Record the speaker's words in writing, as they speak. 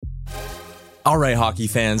All right, hockey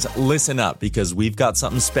fans, listen up because we've got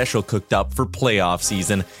something special cooked up for playoff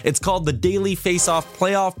season. It's called the Daily Face-Off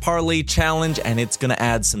Playoff Parlay Challenge, and it's going to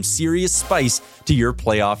add some serious spice to your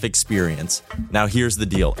playoff experience. Now, here's the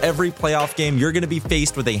deal. Every playoff game, you're going to be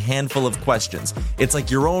faced with a handful of questions. It's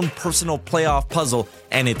like your own personal playoff puzzle,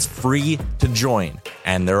 and it's free to join.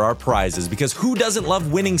 And there are prizes, because who doesn't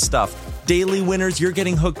love winning stuff? Daily winners, you're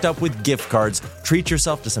getting hooked up with gift cards. Treat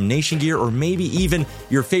yourself to some Nation gear or maybe even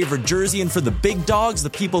your favorite jersey. And for the big dogs, the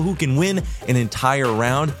people who can win an entire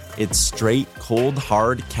round, it's straight, cold,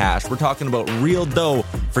 hard cash. We're talking about real dough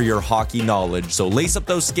for your hockey knowledge. So lace up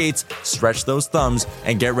those skates, stretch those thumbs,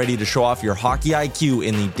 and get ready to show off your hockey IQ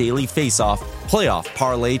in the Daily Face-Off Playoff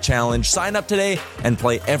Parlay Challenge. Sign up today and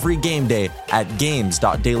play every game day at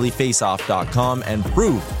games.dailyfaceoff.com and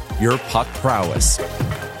prove your puck prowess.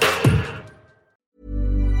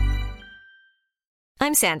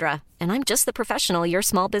 I'm Sandra, and I'm just the professional your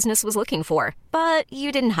small business was looking for. But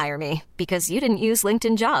you didn't hire me because you didn't use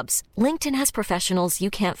LinkedIn Jobs. LinkedIn has professionals you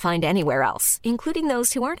can't find anywhere else, including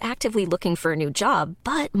those who aren't actively looking for a new job,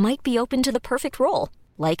 but might be open to the perfect role,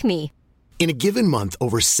 like me. In a given month,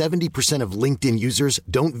 over 70% of LinkedIn users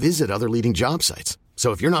don't visit other leading job sites.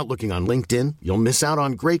 So if you're not looking on LinkedIn, you'll miss out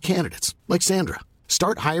on great candidates like Sandra.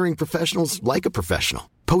 Start hiring professionals like a professional.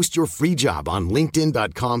 Post your free job on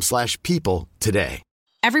linkedin.com/people today.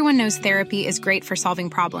 Everyone knows therapy is great for solving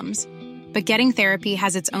problems, but getting therapy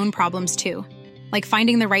has its own problems too, like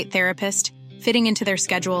finding the right therapist, fitting into their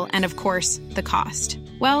schedule, and of course, the cost.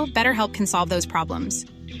 Well, BetterHelp can solve those problems.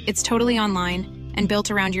 It's totally online and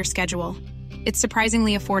built around your schedule. It's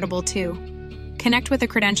surprisingly affordable too. Connect with a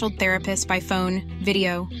credentialed therapist by phone,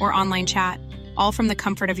 video, or online chat, all from the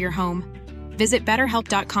comfort of your home. Visit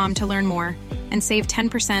BetterHelp.com to learn more and save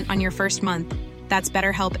 10% on your first month. That's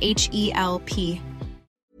BetterHelp, H-E-L-P.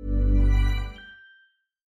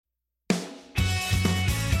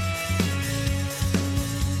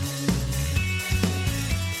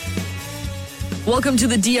 Welcome to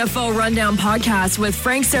the DFO Rundown Podcast with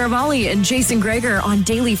Frank Saravalli and Jason Greger on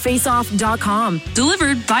dailyfaceoff.com.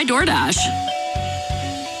 Delivered by DoorDash.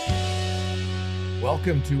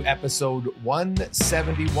 Welcome to episode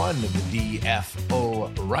 171 of the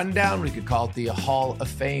DFO Rundown. We could call it the Hall of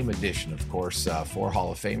Fame edition. Of course, 4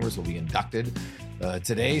 Hall of Famers will be inducted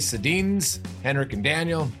today. Sedins, Henrik and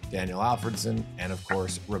Daniel Alfredson, and of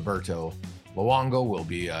course, Roberto Luongo will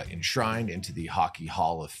be enshrined into the Hockey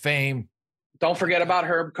Hall of Fame. Don't forget about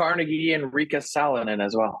Herb Carnegie and Rika Salonen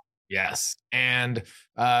as well. Yes. And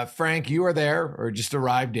Frank, you are there or just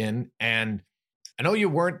arrived in, and I know you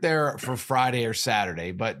weren't there for Friday or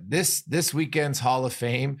Saturday, but this weekend's Hall of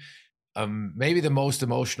Fame, maybe the most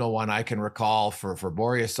emotional one I can recall for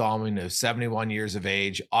Börje Salming, who's 71 years of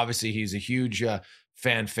age. Obviously, he's a huge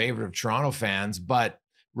fan favorite of Toronto fans, but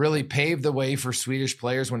really paved the way for Swedish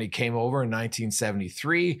players when he came over in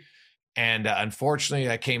 1973. And unfortunately,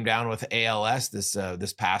 that came down with ALS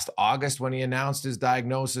this past August when he announced his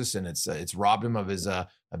diagnosis, and it's robbed him of his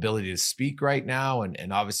ability to speak right now,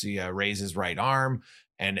 and obviously raise his right arm.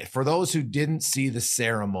 And for those who didn't see the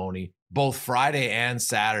ceremony, both Friday and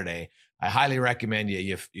Saturday, I highly recommend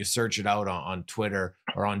you search it out on Twitter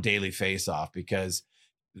or on Daily Faceoff, because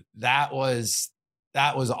that was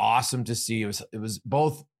awesome to see. It was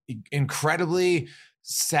both incredibly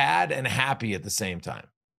sad and happy at the same time.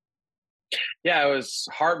 Yeah, it was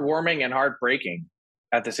heartwarming and heartbreaking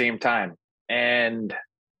at the same time. And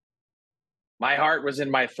my heart was in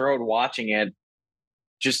my throat watching it.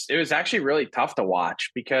 It was actually really tough to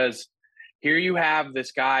watch, because here you have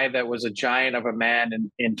this guy that was a giant of a man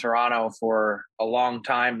in Toronto for a long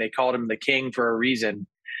time. They called him the King for a reason.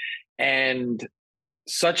 And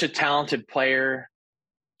such a talented player,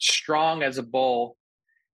 strong as a bull.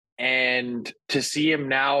 And to see him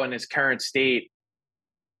now in his current state,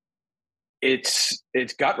 it's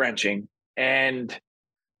gut-wrenching. And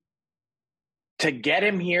to get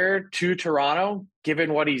him here to Toronto,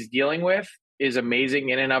 given what he's dealing with, is amazing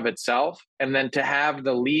in and of itself. And then to have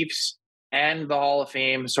the Leafs and the Hall of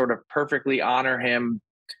Fame sort of perfectly honor him,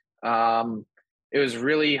 it was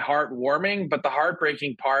really heartwarming. But the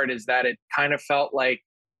heartbreaking part is that it kind of felt like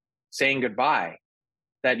saying goodbye,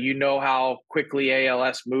 that you know how quickly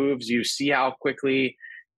ALS moves. You see how quickly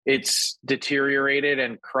it's deteriorated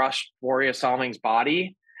and crushed Börje Salming's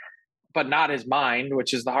body, but not his mind,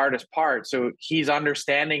 which is the hardest part. So he's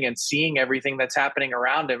understanding and seeing everything that's happening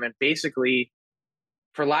around him, and basically,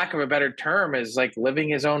 for lack of a better term, is like living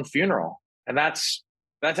his own funeral. And that's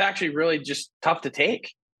actually really just tough to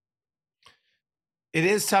take. It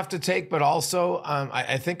is tough to take, but also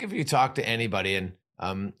I think if you talk to anybody, and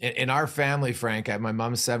in our family, Frank, I had my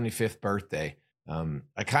mom's 75th birthday.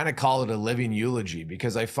 I kind of call it a living eulogy,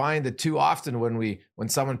 because I find that too often when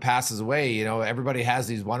someone passes away, everybody has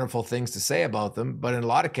these wonderful things to say about them, but in a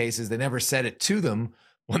lot of cases, they never said it to them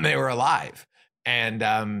when they were alive.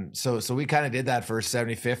 And so we kind of did that for her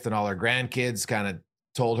 75th, and all her grandkids kind of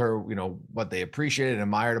told her, what they appreciated and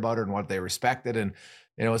admired about her and what they respected. And,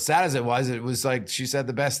 as sad as it was like she said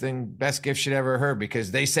the best gift she'd ever heard,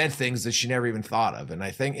 because they said things that she never even thought of. And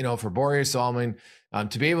I think, for Boreas Salming,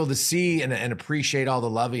 to be able to see and appreciate all the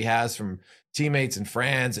love he has from teammates and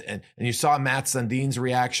friends, and you saw Matt Sundin's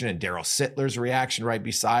reaction and Daryl Sittler's reaction right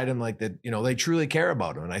beside him, like that, they truly care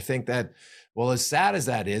about him. And I think that, well, as sad as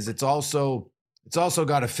that is, it's also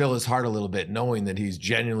got to fill his heart a little bit, knowing that he's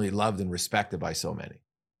genuinely loved and respected by so many.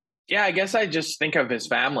 Yeah, I guess I just think of his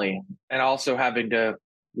family, and also having to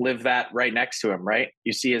live that right next to him, right?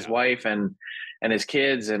 You see his wife and his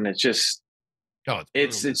kids, and it's just,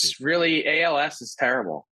 it's really, ALS is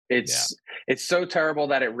terrible. It's so terrible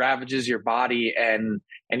that it ravages your body and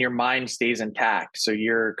your mind stays intact. So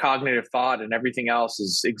your cognitive thought and everything else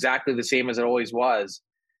is exactly the same as it always was.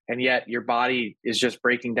 And yet your body is just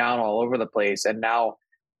breaking down all over the place. And now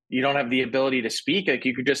you don't have the ability to speak. Like,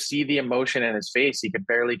 you could just see the emotion in his face. He could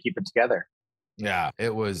barely keep it together. Yeah,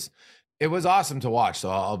 it was awesome to watch. So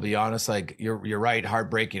I'll be honest, like you're right,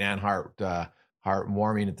 heartbreaking and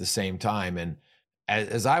heartwarming at the same time. And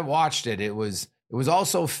as I watched it, it was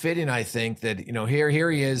also fitting, I think, that,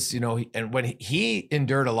 here he is, and when he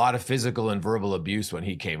endured a lot of physical and verbal abuse when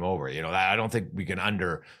he came over, I don't think we can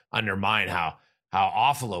undermine how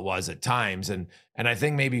awful it was at times. And I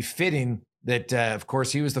think maybe fitting that, of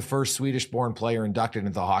course, he was the first Swedish-born player inducted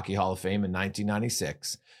into the Hockey Hall of Fame in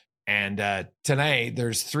 1996. And tonight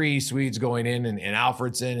there's 3 Swedes going in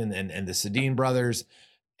Alfredsson and the Sedin brothers.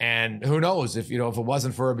 And who knows if it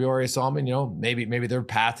wasn't for Boreas Salming, maybe their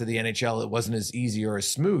path to the NHL, it wasn't as easy or as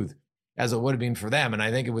smooth as it would have been for them. And I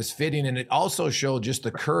think it was fitting. And it also showed just the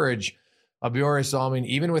courage of Boreas Salming,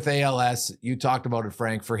 even with ALS. You talked about it,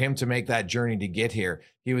 Frank, for him to make that journey to get here.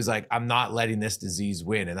 He was like, I'm not letting this disease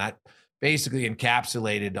win. And that basically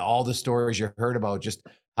encapsulated all the stories you heard about just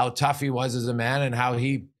how tough he was as a man, and how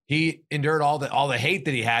he endured all the hate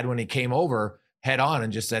that he had when he came over head on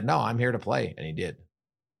and just said, no, I'm here to play. And he did.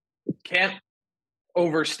 Can't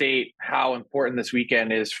overstate how important this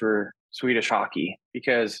weekend is for Swedish hockey,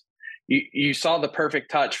 because you saw the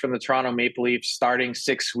perfect touch from the Toronto Maple Leafs starting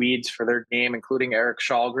 6 Swedes for their game, including Eric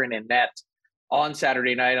Källgren in net on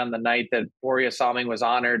Saturday night, on the night that Boreas Salming was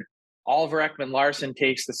honored. Oliver Ekman-Larsson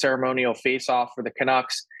takes the ceremonial face-off for the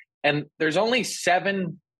Canucks. And there's only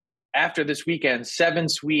 7 after this weekend, 7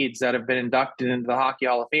 Swedes that have been inducted into the Hockey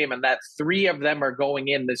Hall of Fame, and that 3 of them are going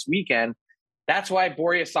in this weekend. That's why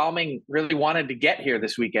Boreas Salming really wanted to get here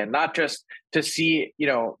this weekend, not just to see,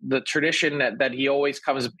 the tradition that he always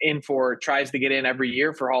comes in for, tries to get in every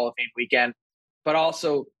year for Hall of Fame weekend, but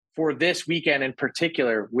also for this weekend in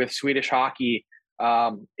particular with Swedish hockey.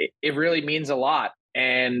 It really means a lot.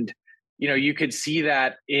 And, you could see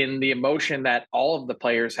that in the emotion that all of the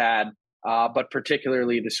players had, but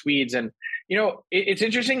particularly the Swedes. And, it's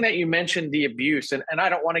interesting that you mentioned the abuse, and I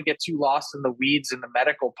don't want to get too lost in the weeds and the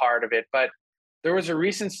medical part of it, but there was a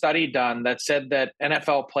recent study done that said that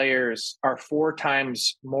NFL players are 4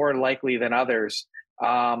 times more likely than others,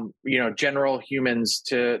 general humans,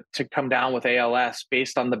 to come down with ALS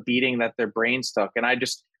based on the beating that their brains took. And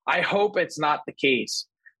I hope it's not the case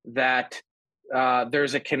that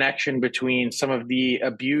there's a connection between some of the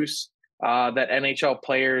abuse that NHL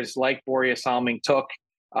players like Boreas Salming took,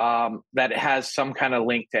 that has some kind of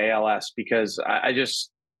link to ALS, because I just,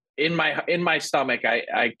 in my stomach,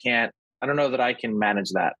 I don't know that I can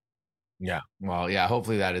manage that. Yeah. Well, yeah,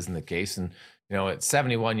 hopefully that isn't the case. And, at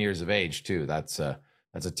 71 years of age too, that's a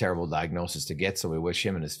terrible diagnosis to get. So we wish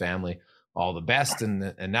him and his family all the best.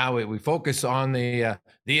 And now we focus on the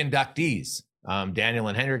inductees, Daniel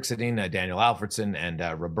and Henrik Sedin, Daniel Alfredsson, and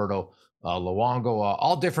Roberto Luongo,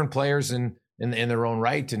 all different players in their own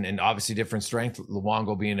right, and obviously different strength.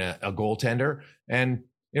 Luongo being a goaltender. And,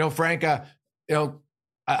 Frank,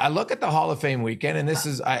 I look at the Hall of Fame weekend, and this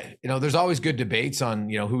is, there's always good debates on,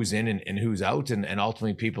 who's in and who's out, and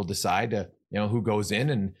ultimately people decide, who goes in.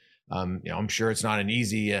 And, I'm sure it's not an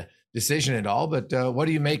easy decision at all, but what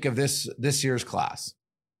do you make of this year's class?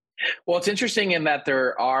 Well, it's interesting in that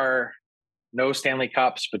there are no Stanley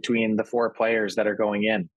Cups between the 4 players that are going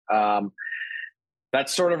in.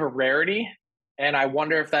 That's sort of a rarity. And I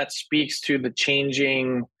wonder if that speaks to the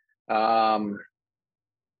changing,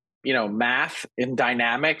 math and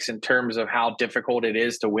dynamics in terms of how difficult it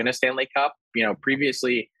is to win a Stanley Cup.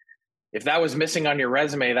 Previously, if that was missing on your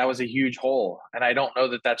resume, that was a huge hole. And I don't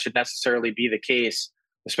know that should necessarily be the case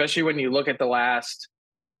especially when you look at the last,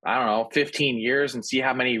 I don't know, 15 years and see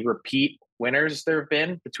how many repeat winners there have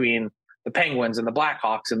been between the Penguins and the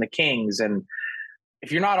Blackhawks and the Kings. And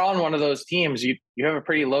if you're not on one of those teams, you have a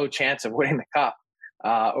pretty low chance of winning the cup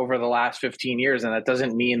over the last 15 years. And that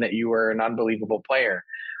doesn't mean that you were an unbelievable player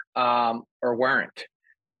or weren't.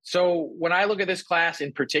 So when I look at this class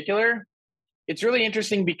in particular, it's really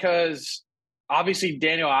interesting because obviously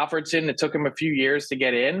Daniel Alfredsson, it took him a few years to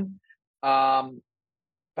get in.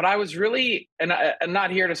 But I was really, and I'm not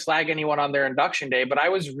here to slag anyone on their induction day, but I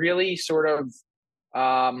was really sort of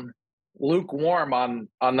lukewarm on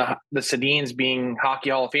the Sedins being Hockey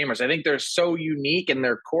Hall of Famers. I think they're so unique in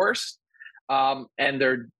their course and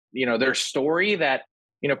their story that,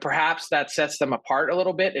 perhaps that sets them apart a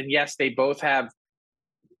little bit. And yes, they both have,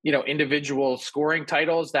 individual scoring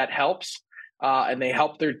titles that helps. And they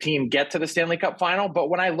helped their team get to the Stanley Cup final. But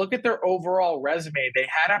when I look at their overall resume, they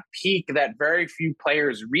had a peak that very few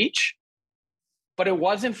players reach, but it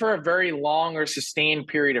wasn't for a very long or sustained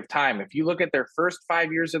period of time. If you look at their first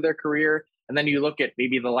 5 years of their career, and then you look at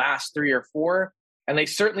maybe the last 3 or 4, and they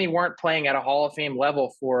certainly weren't playing at a Hall of Fame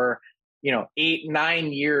level for,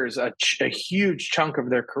 8-9 years, a huge chunk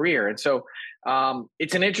of their career. And so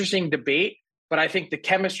it's an interesting debate, but I think the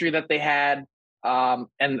chemistry that they had,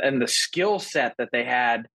 and the skill set that they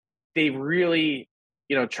had, they really,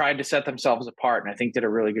 tried to set themselves apart, and I think did a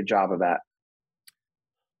really good job of that.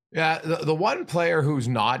 Yeah, the one player who's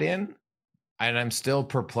not in, and I'm still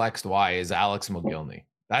perplexed why, is Alex Mogilny.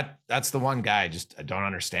 That's the one guy I don't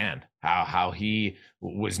understand how he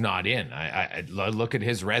was not in. I look at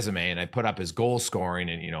his resume and I put up his goal scoring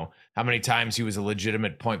and how many times he was a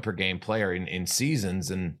legitimate point per game player in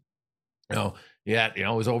seasons, and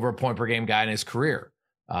was over a point per game guy in his career.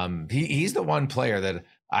 He's the one player that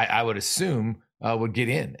I would assume would get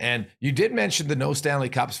in. And you did mention the no Stanley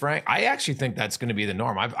Cups, Frank. I actually think that's going to be the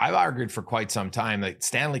norm. I've argued for quite some time that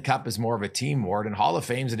Stanley Cup is more of a team award and Hall of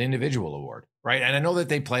Fame's an individual award, right? And I know that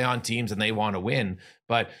they play on teams and they want to win,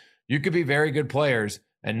 but you could be very good players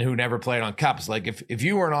and who never played on cups. Like if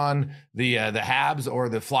you weren't on the Habs or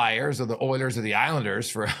the Flyers or the Oilers or the Islanders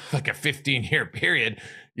for like a 15-year period,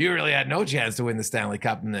 you really had no chance to win the Stanley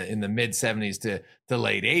Cup in the mid 70s to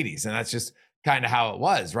late 80s. And that's just kind of how it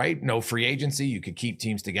was, right? No free agency. You could keep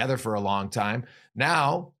teams together for a long time.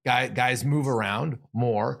 Now guys move around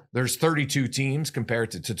more. There's 32 teams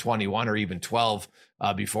compared to 21 or even 12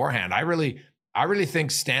 beforehand. I really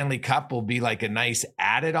think Stanley Cup will be like a nice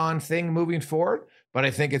added on thing moving forward, but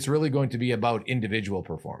I think it's really going to be about individual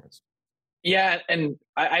performance. Yeah. And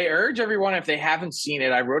I urge everyone, if they haven't seen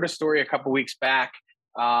it, I wrote a story a couple weeks back.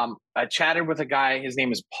 I chatted with a guy. His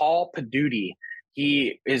name is Paul Paduti.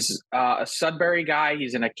 He is a Sudbury guy.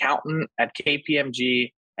 He's an accountant at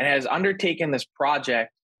KPMG and has undertaken this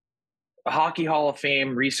project, a Hockey Hall of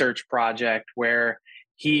Fame research project, where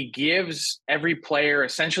he gives every player,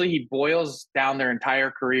 essentially he boils down their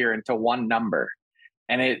entire career into one number.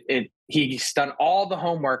 And he's done all the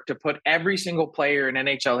homework to put every single player in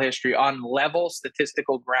NHL history on level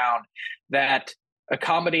statistical ground that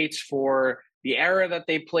accommodates for the era that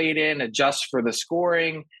they played in, adjusts for the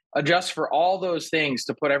scoring, adjusts for all those things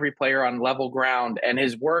to put every player on level ground. And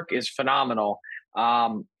his work is phenomenal.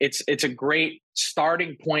 It's a great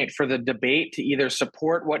starting point for the debate to either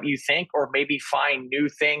support what you think or maybe find new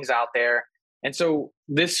things out there. And so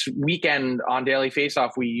this weekend on Daily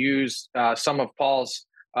Faceoff, we used some of Paul's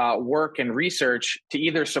work and research to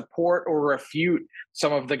either support or refute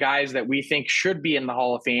some of the guys that we think should be in the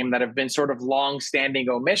Hall of Fame that have been sort of long-standing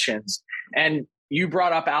omissions. And you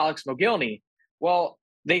brought up Alex Mogilny. Well,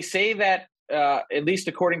 they say that, at least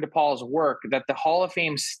according to Paul's work, that the Hall of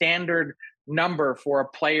Fame standard number for a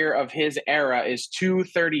player of his era is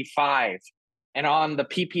 235. And on the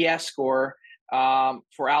PPS score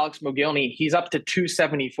for Alex Mogilny, he's up to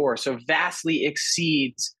 274. So vastly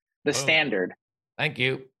exceeds the standard. Thank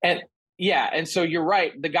you. And yeah. And so you're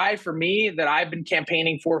right. The guy for me that I've been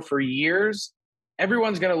campaigning for years,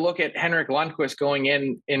 everyone's going to look at Henrik Lundqvist going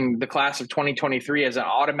in the class of 2023 as an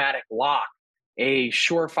automatic lock, a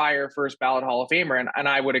surefire first ballot Hall of Famer. And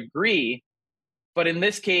I would agree. But in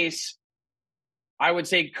this case, I would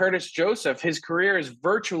say Curtis Joseph, his career is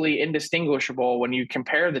virtually indistinguishable when you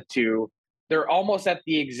compare the two. They're almost at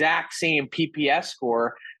the exact same PPS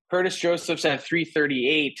score. Curtis Joseph's at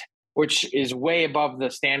 338, which is way above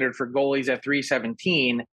the standard for goalies at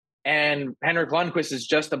 317. And Henrik Lundqvist is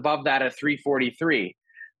just above that at 343.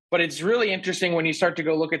 But it's really interesting when you start to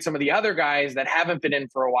go look at some of the other guys that haven't been in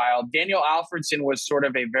for a while. Daniel Alfredsson was sort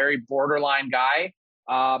of a very borderline guy.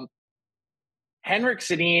 Henrik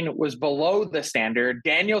Sedin was below the standard.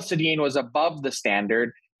 Daniel Sedin was above the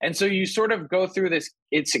standard. And so you sort of go through this,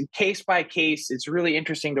 it's case by case. It's really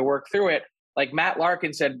interesting to work through it. Like Matt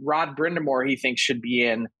Larkin said, Rod Brindamore, he thinks should be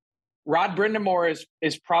in. Rod Brindamore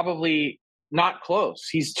is probably not close.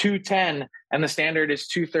 He's 210 and the standard is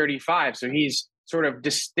 235. So he's sort of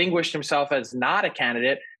distinguished himself as not a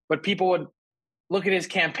candidate, but people would look at his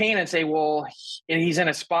campaign and say, well, he's in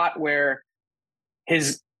a spot where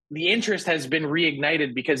the interest has been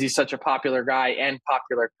reignited because he's such a popular guy and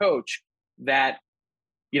popular coach that,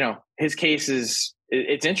 his case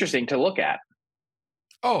it's interesting to look at.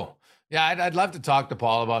 Oh, yeah, I'd love to talk to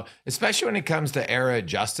Paul about, especially when it comes to era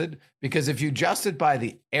adjusted, because if you adjust it by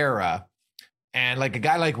the era, and like a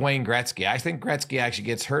guy like Wayne Gretzky, I think Gretzky actually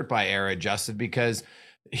gets hurt by era adjusted because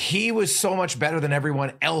he was so much better than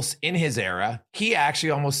everyone else in his era. He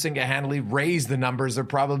actually almost single-handedly raised the numbers. They're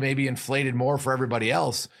probably maybe inflated more for everybody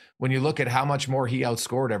else when you look at how much more he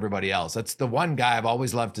outscored everybody else. That's the one guy I've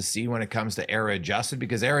always loved to see when it comes to era adjusted,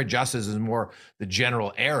 because era adjusted is more the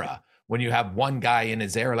general era. When you have one guy in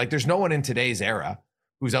his era, like there's no one in today's era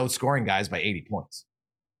who's outscoring guys by 80 points.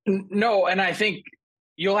 No, and I think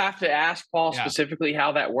you'll have to ask Paul specifically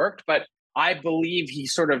how that worked, but I believe he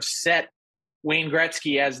sort of set Wayne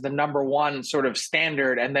Gretzky as the number one sort of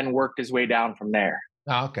standard and then worked his way down from there.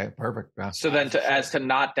 Oh, okay, perfect. So then as to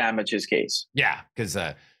not damage his case. Yeah, because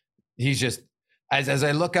he's just, as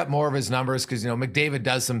I look up more of his numbers, because, McDavid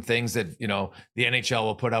does some things that, the NHL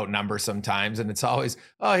will put out numbers sometimes, and it's always,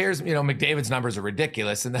 here's, McDavid's numbers are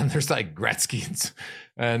ridiculous. And then there's like Gretzky's.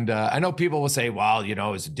 And I know people will say, well,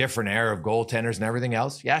 it's a different era of goaltenders and everything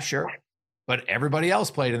else. Yeah, sure. But everybody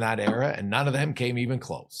else played in that era, and none of them came even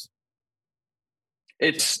close.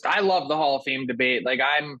 I love the Hall of Fame debate. Like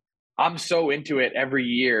I'm so into it every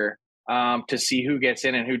year to see who gets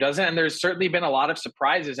in and who doesn't. And there's certainly been a lot of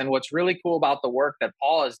surprises. And what's really cool about the work that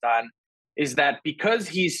Paul has done is that because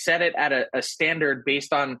he's set it at a standard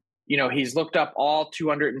based on, he's looked up all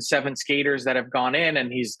 207 skaters that have gone in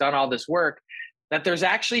and he's done all this work, that there's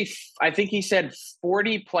actually, I think he said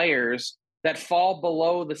 40 players that fall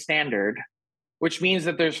below the standard, which means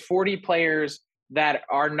that there's 40 players that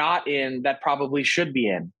are not in that probably should be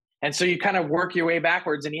in. And so you kind of work your way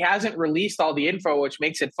backwards, and he hasn't released all the info, which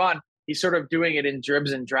makes it fun. He's sort of doing it in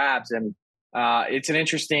dribs and drabs. And it's an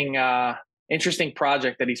interesting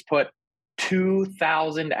project that he's put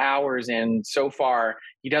 2,000 hours in so far.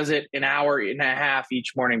 He does it an hour and a half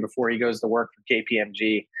each morning before he goes to work for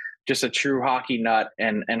KPMG. Just a true hockey nut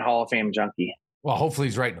and Hall of Fame junkie. Well, hopefully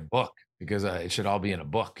he's writing a book, because it should all be in a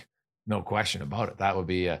book. No question about it. That would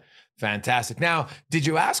be fantastic. Now, did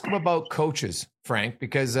you ask him about coaches, Frank?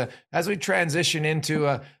 Because as we transition into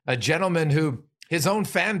a gentleman who his own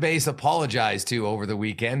fan base apologized to over the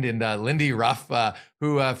weekend in Lindy Ruff,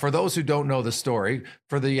 who, for those who don't know the story,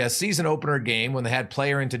 for the season opener game when they had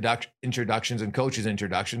player introductions and coaches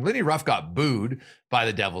introduction, Lindy Ruff got booed by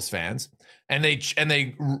the Devils fans, and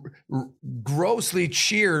they grossly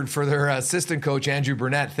cheered for their assistant coach Andrew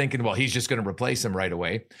Burnett, thinking, well, he's just going to replace him right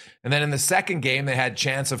away. And then in the second game, they had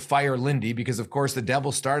chance of fire Lindy because, of course, the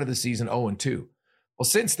Devils started the season 0-2. Well,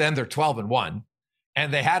 since then they're 12-1.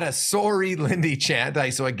 And they had a sorry Lindy chant.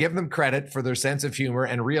 So I give them credit for their sense of humor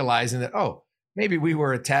and realizing that, maybe we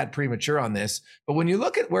were a tad premature on this. But when you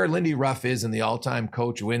look at where Lindy Ruff is in the all-time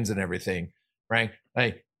coach wins and everything, right?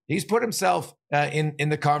 Like, he's put himself in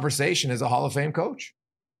the conversation as a Hall of Fame coach.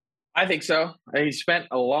 I think so. He spent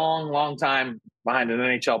a long, long time behind an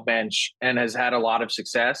NHL bench and has had a lot of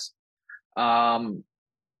success.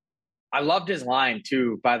 I loved his line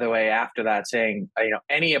too, by the way, after that, saying,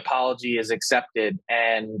 any apology is accepted,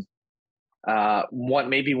 and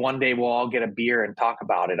maybe one day we'll all get a beer and talk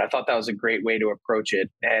about it. I thought that was a great way to approach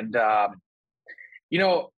it. And,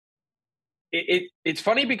 it's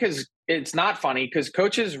funny because it's not funny because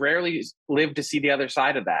coaches rarely live to see the other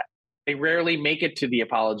side of that. They rarely make it to the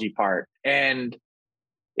apology part. And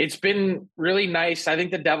it's been really nice. I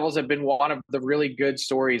think the Devils have been one of the really good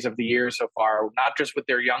stories of the year so far, not just with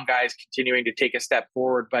their young guys continuing to take a step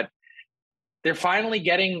forward, but they're finally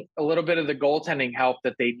getting a little bit of the goaltending help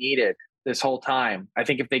that they needed this whole time. I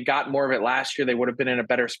think if they got more of it last year, they would have been in a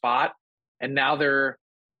better spot. And now they're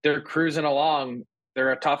cruising along.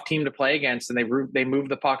 They're a tough team to play against, and they move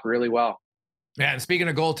the puck really well. Yeah, and speaking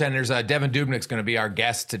of goaltenders, Devan Dubnyk is going to be our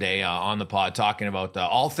guest today on the pod, talking about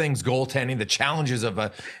all things goaltending, the challenges of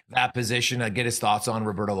that position, get his thoughts on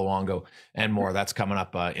Roberto Luongo and more. That's coming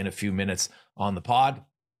up in a few minutes on the pod.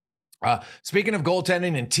 Speaking of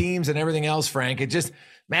goaltending and teams and everything else, Frank,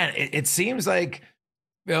 it seems like,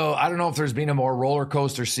 I don't know if there's been a more roller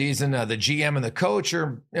coaster season. The GM and the coach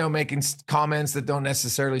are, making comments that don't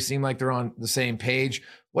necessarily seem like they're on the same page.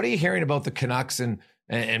 What are you hearing about the Canucks and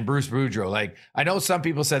and Bruce Boudreau. Like, I know some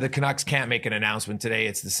people said the Canucks can't make an announcement today.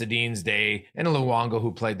 It's the Sedin's day, and Luongo,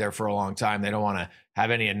 who played there for a long time. They don't want to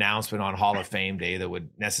have any announcement on Hall of Fame day that would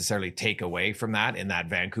necessarily take away from that in that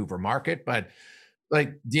Vancouver market. But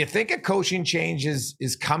like, do you think a coaching change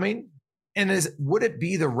is coming? And would it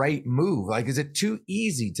be the right move? Like, is it too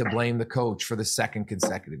easy to blame the coach for the second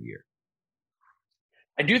consecutive year?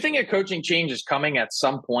 I do think a coaching change is coming at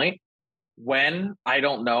some point. When, I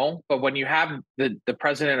don't know. But when you have the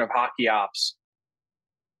president of hockey ops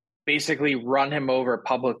basically run him over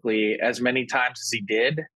publicly as many times as he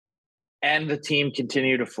did, and the team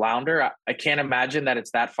continue to flounder, I can't imagine that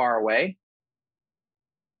it's that far away.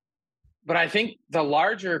 But I think the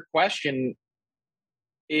larger question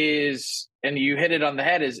is, and you hit it on the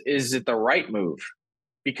head, is it the right move?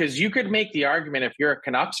 Because you could make the argument, if you're a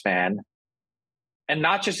Canucks fan, and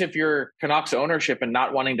not just if you're Canucks ownership and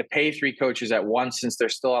not wanting to pay three coaches at once since they're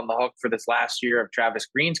still on the hook for this last year of Travis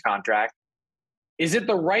Green's contract, is it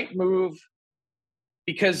the right move?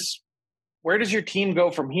 Because where does your team go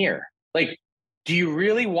from here? Like, do you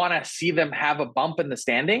really want to see them have a bump in the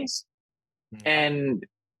standings and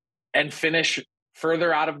finish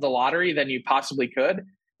further out of the lottery than you possibly could?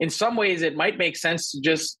 In some ways, it might make sense to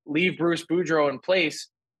just leave Bruce Boudreau in place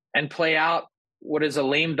and play out what is a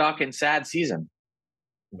lame duck and sad season.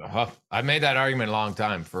 I made that argument a long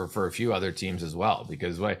time for a few other teams as well,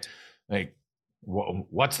 because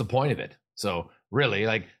what's the point of it? So really,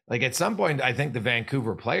 like at some point, I think the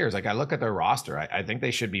Vancouver players, like, I look at their roster, I think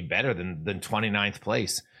they should be better than 29th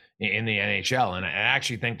place in the NHL. And I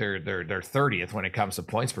actually think they're 30th when it comes to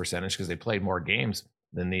points percentage, because they played more games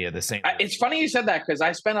than the St. It's funny you said that, because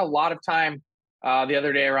I spent a lot of time the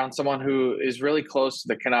other day around someone who is really close to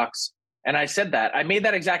the Canucks. And I said that. I made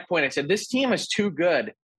that exact point. I said, this team is too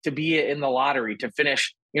good to be in the lottery, to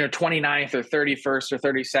finish, 29th or 31st or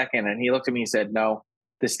 32nd. And he looked at me and said, no,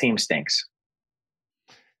 this team stinks.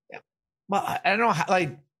 Yeah. Well, I don't know how,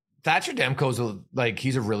 like, Thatcher Demko's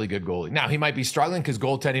he's a really good goalie. Now, he might be struggling because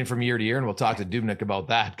goaltending from year to year, and we'll talk to Dubnyk about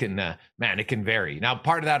that, it can vary. Now,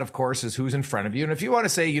 part of that, of course, is who's in front of you. And if you want to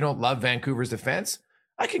say you don't love Vancouver's defense,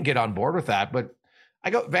 I can get on board with that. But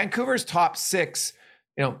Vancouver's top six,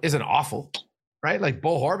 isn't awful, right? Like,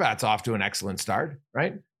 Bo Horvat's off to an excellent start,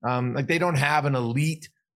 right? They don't have an elite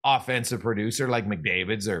offensive producer like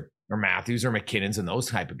McDavid's or Matthews or McKinnon's and those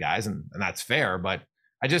type of guys, and that's fair. But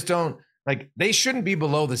I just don't they shouldn't be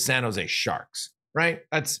below the San Jose Sharks, right?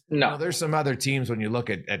 That's no. There's some other teams when you look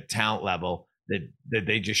at talent level that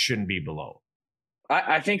they just shouldn't be below.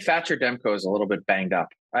 I think Thatcher Demko is a little bit banged up.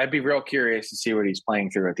 I'd be real curious to see what he's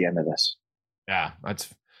playing through at the end of this. Yeah, that's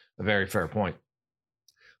a very fair point.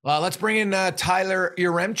 Let's bring in Tyler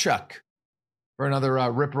Yaremchuk for another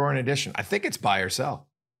rip-roaring edition. I think it's buy or sell.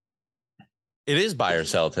 It is buy or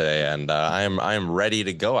sell today, and I am ready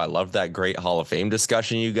to go. I love that great Hall of Fame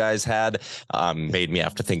discussion you guys had. Made me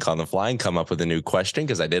have to think on the fly and come up with a new question,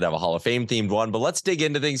 because I did have a Hall of Fame themed one. But let's dig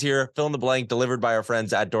into things here. Fill in the blank, delivered by our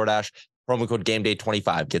friends at DoorDash. Promo code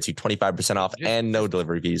GameDay25 gets you 25% off and no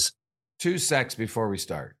delivery fees. 2 secs before we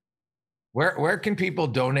start. Where can people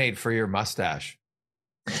donate for your mustache?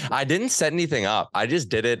 I didn't set anything up. I just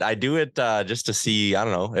did it. I do it just to see. I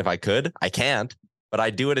don't know if I could. I can't, but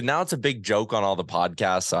I do it. And now it's a big joke on all the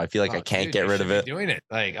podcasts. So I feel like I can't get rid of it. Doing it.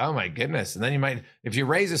 Like, oh my goodness. And then you might, if you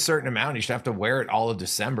raise a certain amount, you should have to wear it all of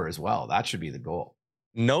December as well. That should be the goal.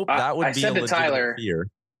 Nope. That would be a legitimate fear.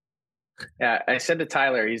 Yeah. I said to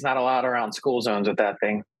Tyler, he's not allowed around school zones with that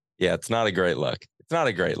thing. Yeah. It's not a great look. It's not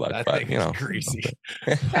a great look, that but thing is greasy.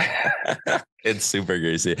 It's super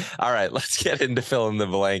greasy. All right, let's get into fill in the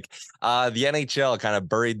blank. The NHL kind of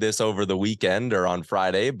buried this over the weekend or on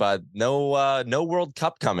Friday, but no World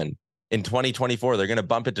Cup coming in 2024. They're going to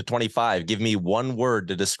bump it to 25. Give me one word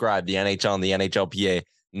to describe the NHL and the NHLPA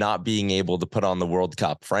not being able to put on the World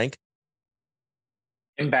Cup. Frank?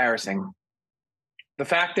 Embarrassing. The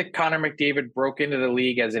fact that Connor McDavid broke into the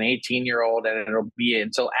league as an 18-year-old, and it'll be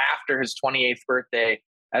until after his 28th birthday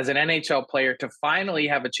as an NHL player to finally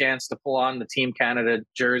have a chance to pull on the Team Canada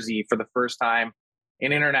jersey for the first time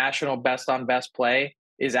in international best-on-best play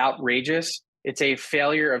is outrageous. It's a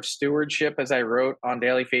failure of stewardship, as I wrote on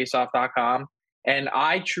dailyfaceoff.com. And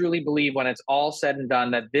I truly believe when it's all said and done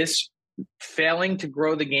that this failing to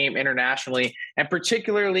grow the game internationally, and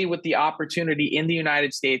particularly with the opportunity in the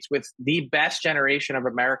United States with the best generation of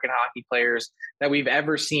American hockey players that we've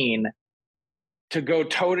ever seen, to go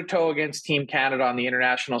toe-to-toe against Team Canada on the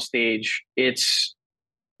international stage, it's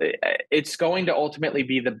going to ultimately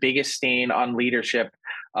be the biggest stain on leadership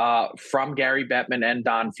from Gary Bettman and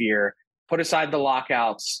Don Fehr. Put aside the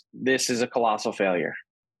lockouts, this is a colossal failure.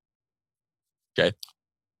 Okay.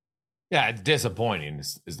 Yeah, it's disappointing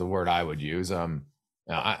is the word I would use. I'm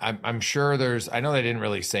sure I know they didn't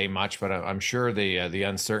really say much, but I'm sure the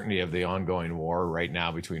uncertainty of the ongoing war right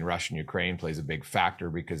now between Russia and Ukraine plays a big factor,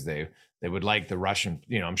 because they would like the Russian,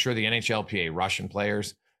 I'm sure the NHLPA Russian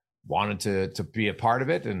players wanted to be a part of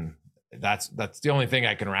it. And that's the only thing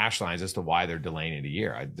I can rationalize as to why they're delaying it a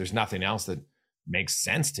year. There's nothing else that makes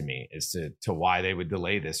sense to me as to why they would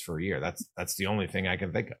delay this for a year. That's the only thing I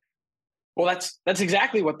can think of. Well, that's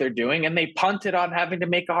exactly what they're doing. And they punted on having to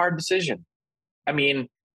make a hard decision. I mean,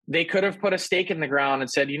 they could have put a stake in the ground and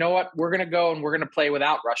said, you know what, we're going to go and we're going to play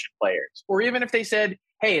without Russian players. Or even if they said,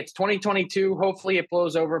 hey, it's 2022, hopefully it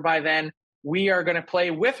blows over by then, we are going to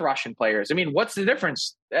play with Russian players. I mean, what's the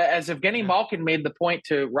difference? As Evgeny Malkin made the point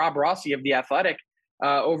to Rob Rossi of The Athletic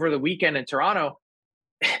over the weekend in Toronto,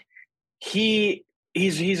 he's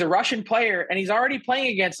a Russian player, and he's already playing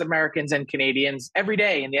against Americans and Canadians every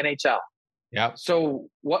day in the NHL. Yeah. So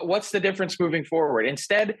what's the difference moving forward?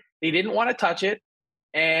 Instead, they didn't want to touch it,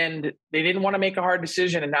 and they didn't want to make a hard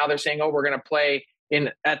decision. And now they're saying, oh, we're going to play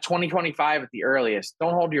at 2025 at the earliest.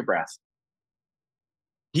 Don't hold your breath.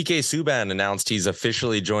 PK Subban announced he's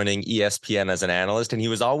officially joining ESPN as an analyst, and he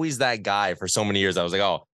was always that guy for so many years. I was like,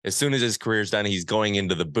 oh, as soon as his career's done, he's going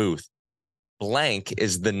into the booth. Blank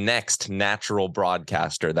is the next natural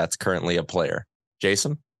broadcaster that's currently a player.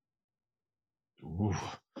 Jason? Ooh.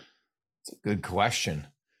 That's a good question.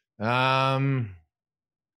 Tyler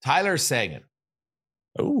Seguin.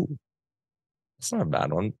 Oh, that's not a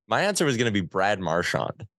bad one. My answer was going to be Brad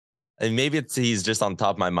Marchand. And maybe he's just on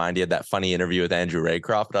top of my mind. He had that funny interview with Andrew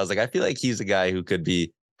Raycroft, but I was like, I feel like he's a guy who could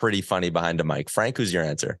be pretty funny behind a mic. Frank, who's your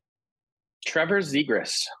answer? Trevor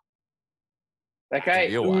Zegras. That guy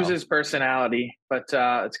oozes personality, but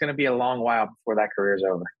it's going to be a long while before that career's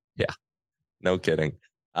over. Yeah, no kidding.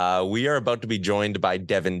 We are about to be joined by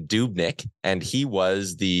Devan Dubnyk, and he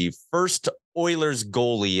was the first Oilers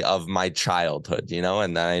goalie of my childhood,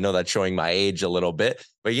 and I know that's showing my age a little bit,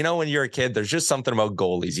 but when you're a kid, there's just something about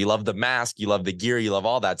goalies. You love the mask, you love the gear, you love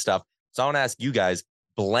all that stuff. So I want to ask you guys,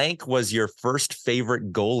 blank was your first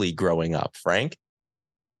favorite goalie growing up, Frank?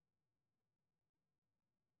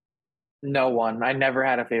 No one. I never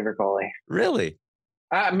had a favorite goalie. Really?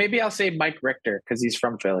 Maybe I'll say Mike Richter because he's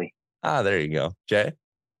from Philly. There you go. Jay?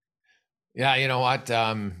 Yeah, you know what?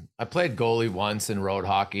 I played goalie once in road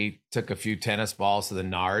hockey, took a few tennis balls to the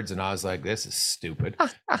nards, and I was like, this is stupid.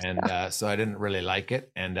 And so I didn't really like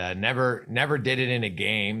it, and never did it in a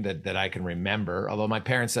game that I can remember. Although my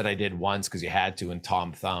parents said I did once because you had to in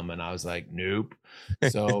Tom Thumb, and I was like, nope.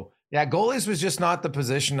 So yeah, goalies was just not the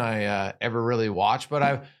position I ever really watched, but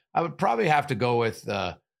I would probably have to go with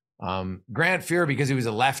Grant Fuhr because he was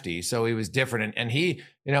a lefty, so he was different, and he,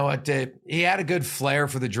 he had a good flair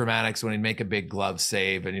for the dramatics when he'd make a big glove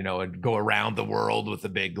save, and it'd go around the world with the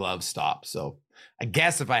big glove stop. So I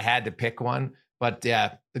guess if I had to pick one, but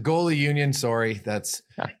yeah, the goalie union. Sorry, that's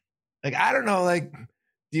like I don't know. Like,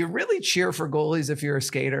 do you really cheer for goalies if you're a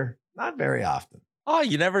skater? Not very often. Oh,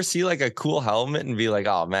 you never see like a cool helmet and be like,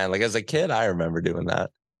 oh man, like as a kid, I remember doing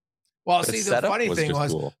that. Well, see, the funny thing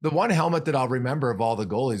was cool. The one helmet that I'll remember of all the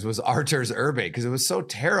goalies was Arturs Urbe because it was so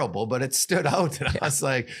terrible, but it stood out. And I was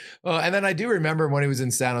like, oh, and then I do remember when he was in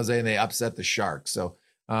San Jose and they upset the Sharks. So,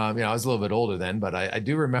 I was a little bit older then, but I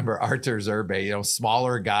do remember Arturs Urbe,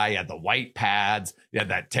 smaller guy, he had the white pads, he had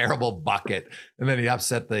that terrible bucket, and then he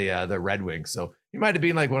upset the Red Wings. So he might have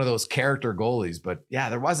been like one of those character goalies, but yeah,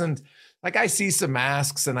 there wasn't. Like I see some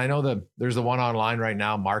masks, and I know there's the one online right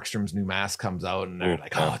now. Markstrom's new mask comes out, and they're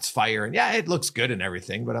like, "Oh, it's fire!" And yeah, it looks good and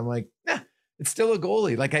everything, but I'm like, it's still a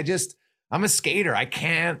goalie. Like I'm a skater. I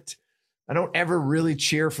don't ever really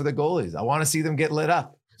cheer for the goalies. I want to see them get lit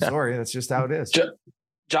up. Sorry, that's just how it is.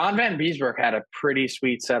 John Van Beesbroek had a pretty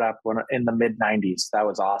sweet setup in the mid '90s. That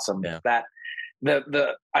was awesome. Yeah. That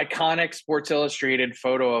the iconic Sports Illustrated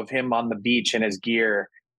photo of him on the beach in his gear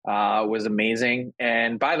was amazing.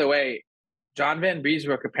 And by the way, John Van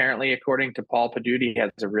Beesbroek, apparently, according to Paul Paduti,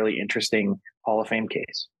 has a really interesting Hall of Fame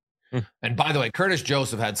case. And by the way, Curtis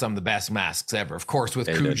Joseph had some of the best masks ever. Of course, with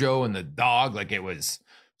Cujo and the dog, like it was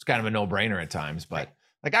kind of a no-brainer at times. But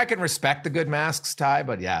like I can respect the good masks, Ty,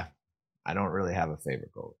 but yeah, I don't really have a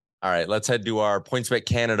favorite goalie. All right, let's head to our PointsBet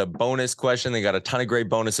Canada bonus question. They got a ton of great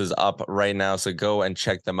bonuses up right now, so go and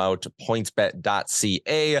check them out,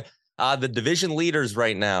 pointsbet.ca. The division leaders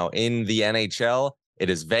right now in the NHL, it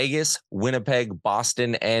is Vegas, Winnipeg,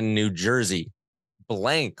 Boston, and New Jersey.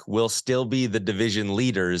 Blank will still be the division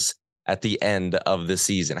leaders at the end of the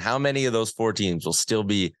season. How many of those 4 teams will still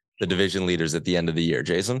be the division leaders at the end of the year,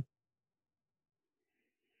 Jason?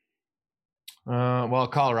 Well,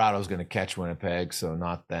 Colorado's going to catch Winnipeg, so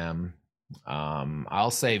not them.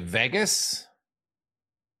 I'll say Vegas,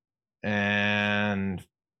 and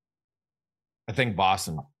I think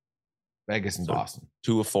Boston. Vegas and Boston.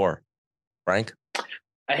 2 of 4. Frank?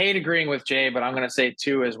 I hate agreeing with Jay, but I'm going to say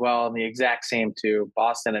 2 as well, and the exact same 2,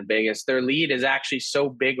 Boston and Vegas. Their lead is actually so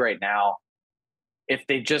big right now. If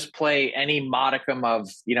they just play any modicum of,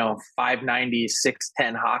 590,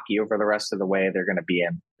 610 hockey over the rest of the way, they're going to be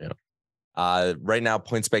in. Yeah. Right now,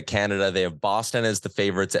 PointsBet Canada, they have Boston as the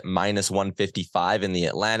favorites at -155 in the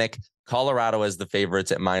Atlantic. Colorado as the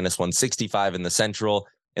favorites at -165 in the Central.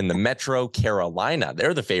 In the Metro, Carolina,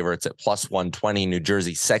 they're the favorites at +120. New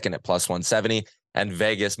Jersey second at +170. And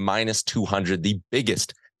Vegas -200, the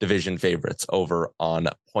biggest division favorites over on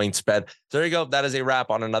PointsBet. So there you go. That is a wrap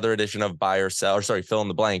on another edition of Buy or Sell, fill in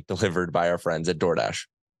the blank, delivered by our friends at DoorDash.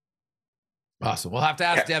 Awesome. We'll have to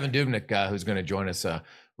ask Devan Dubnyk, who's going to join us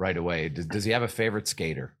right away. Does he have a favorite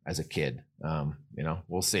skater as a kid?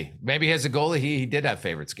 We'll see. Maybe as a goalie, he did have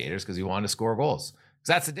favorite skaters because he wanted to score goals. Because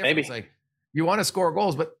that's the difference. Maybe. Like, you want to score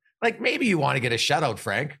goals, but maybe you want to get a shutout,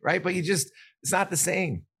 Frank, right? But it's not the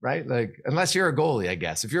same, right? Like, unless you're a goalie, I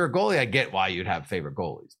guess. If you're a goalie, I get why you'd have favorite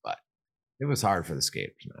goalies, but it was hard for the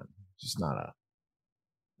skaters, man. It's just not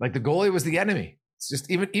the goalie was the enemy. It's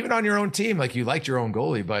just even on your own team, like, you liked your own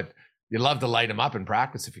goalie, but you love to light him up in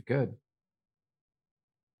practice if you could.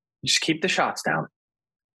 Just keep the shots down.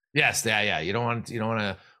 Yes, yeah. You don't want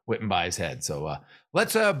to whip him by his head. So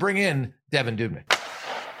let's bring in Devan Dubnyk.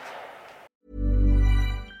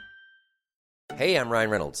 Hey, I'm Ryan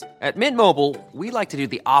Reynolds. At Mint Mobile, we like to do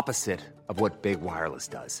the opposite of what Big Wireless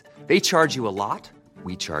does. They charge you a lot,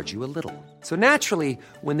 we charge you a little. So naturally,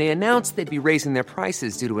 when they announced they'd be raising their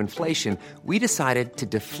prices due to inflation, we decided to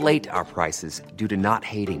deflate our prices due to not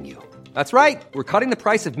hating you. That's right. We're cutting the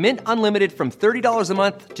price of Mint Unlimited from $30 a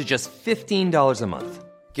month to just $15 a month.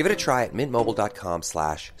 Give it a try at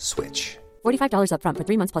mintmobile.com/switch. $45 up front for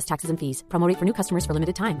 3 months plus taxes and fees. Promo rate for new customers for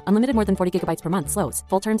limited time. Unlimited more than 40 gigabytes per month. Slows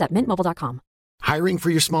full terms at mintmobile.com. Hiring for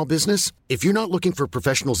your small business? If you're not looking for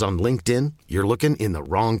professionals on LinkedIn, you're looking in the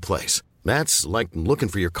wrong place. That's like looking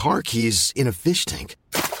for your car keys in a fish tank.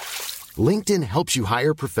 LinkedIn helps you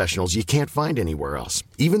hire professionals you can't find anywhere else,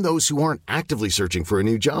 even those who aren't actively searching for a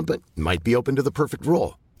new job but might be open to the perfect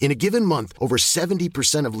role. In a given month, over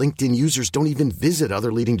 70% of LinkedIn users don't even visit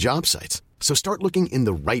other leading job sites. So start looking in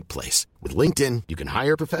the right place. With LinkedIn, you can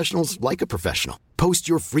hire professionals like a professional. Post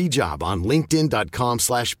your free job on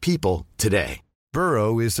linkedin.com/people today.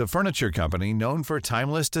 Burrow is a furniture company known for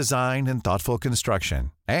timeless design and thoughtful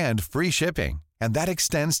construction and free shipping, and that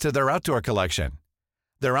extends to their outdoor collection.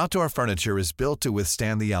 Their outdoor furniture is built to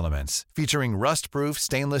withstand the elements, featuring rust-proof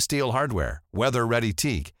stainless steel hardware, weather-ready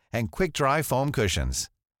teak, and quick-dry foam cushions.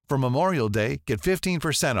 For Memorial Day, get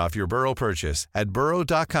 15% off your Burrow purchase at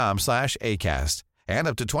burrow.com/ACAST and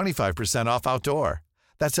up to 25% off outdoor.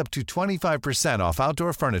 That's up to 25% off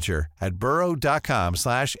outdoor furniture at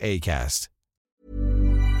burrow.com/ACAST.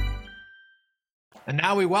 And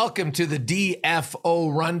now we welcome to the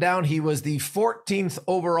DFO rundown. He was the 14th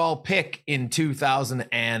overall pick in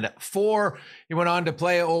 2004. He went on to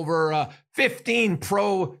play over 15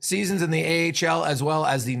 pro seasons in the AHL as well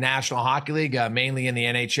as the National Hockey League, mainly in the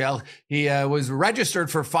NHL. He was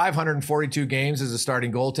registered for 542 games as a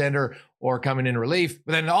starting goaltender or coming in relief,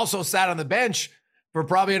 but then also sat on the bench for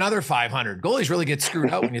probably another 500. Goalies really get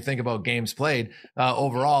screwed out when you think about games played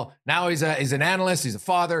overall. Now he's an analyst. He's a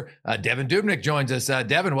father. Devan Dubnyk joins us.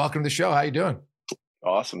 Devan, welcome to the show. How you doing?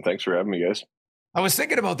 Awesome. Thanks for having me, guys. I was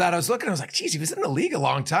thinking about that. I was like, geez, he was in the league a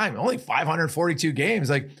long time. Only 542 games.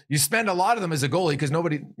 Like, you spend a lot of them as a goalie because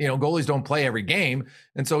goalies don't play every game.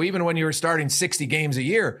 And so even when you were starting 60 games a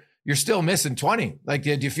year, you're still missing 20. Like,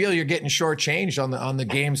 do you feel you're getting shortchanged on the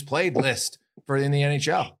games played list in the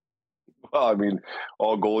NHL? Well, I mean,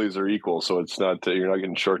 all goalies are equal, so it's not you're not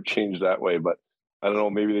getting shortchanged that way. But I don't know,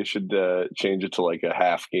 maybe they should change it to like a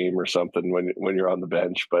half game or something when you're on the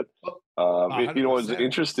bench. But it's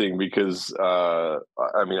interesting because I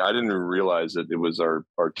didn't realize that it was our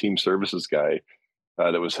team services guy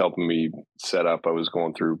that was helping me set up. I was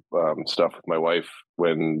going through stuff with my wife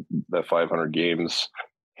when the 500 games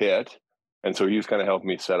hit, and so he was kind of helping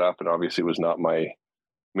me set up. And obviously, it was not my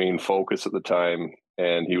main focus at the time.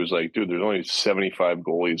 And he was like, dude, there's only 75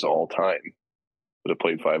 goalies all time that have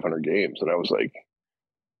played 500 games. And I was like,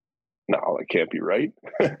 no, that can't be right.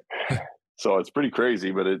 So it's pretty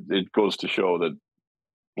crazy, but it goes to show that,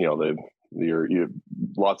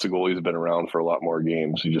 lots of goalies have been around for a lot more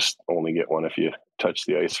games. You just only get one if you touch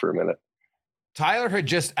the ice for a minute. Tyler had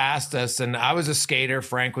just asked us, and I was a skater,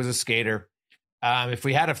 Frank was a skater, if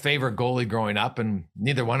we had a favorite goalie growing up, and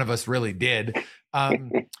neither one of us really did.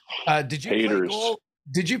 Did you Haters. play goal?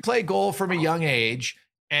 did you play goal from a young age?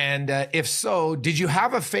 And if so, did you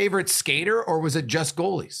have a favorite skater or was it just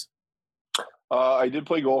goalies? I did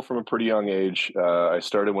play goal from a pretty young age. I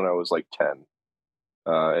started when I was like 10.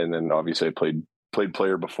 And then obviously I played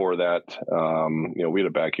player before that. We had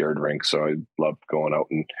a backyard rink, so I loved going out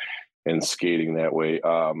and skating that way.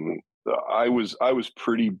 I was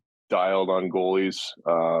pretty dialed on goalies.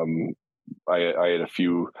 I had a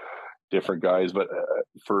few different guys, but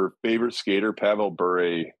for favorite skater, Pavel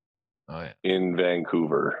Bure in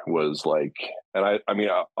Vancouver was like, and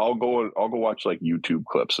I'll go watch like YouTube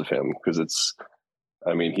clips of him because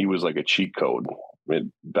he was like a cheat code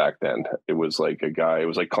back then. It was like it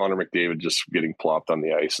was like Connor McDavid just getting plopped on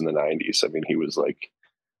the ice in the 90s. He was like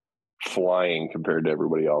flying compared to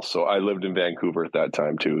everybody else. So I lived in Vancouver at that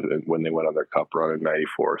time too, when they went on their cup run in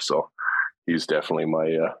 94. So he's definitely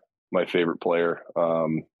my favorite player.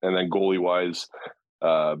 And then goalie wise,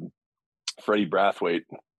 Freddie Brathwaite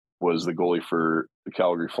was the goalie for the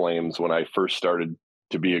Calgary Flames when I first started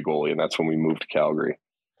to be a goalie. And that's when we moved to Calgary.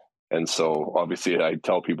 And so obviously I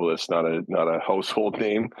tell people it's not a household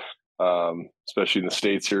name, especially in the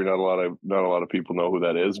States here. Not a lot of people know who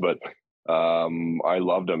that is, but I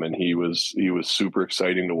loved him, and he was super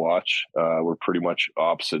exciting to watch. We're pretty much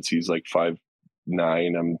opposites. He's like 5'9",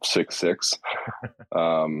 I'm 6'6".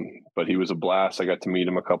 But he was a blast. I got to meet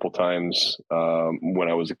him a couple times when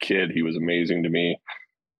I was a kid. He was amazing to me.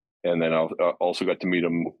 And then I also got to meet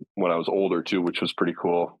him when I was older too, which was pretty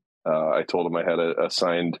cool. I told him I had a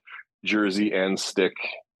signed jersey and stick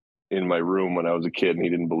in my room when I was a kid, and he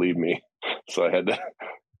didn't believe me. So I had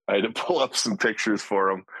to pull up some pictures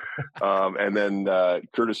for him. And then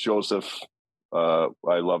Curtis Joseph, I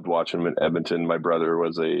loved watching him in Edmonton. My brother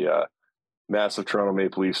was a massive Toronto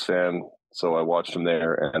Maple Leafs fan, so I watched him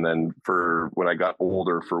there. And then for when I got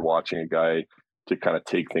older, for watching a guy to kind of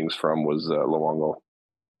take things from was Luongo.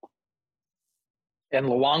 And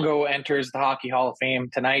Luongo enters the Hockey Hall of Fame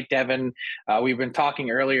tonight, Devan. We've been talking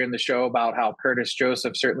earlier in the show about how Curtis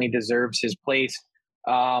Joseph certainly deserves his place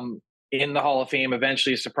in the Hall of Fame.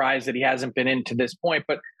 Eventually, surprised that he hasn't been in to this point.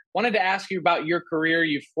 But wanted to ask you about your career.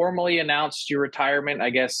 You formally announced your retirement, I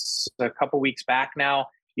guess, a couple weeks back now.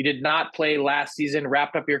 You did not play last season,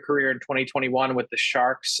 wrapped up your career in 2021 with the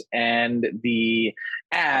Sharks and the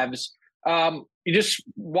Avs.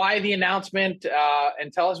 Why the announcement,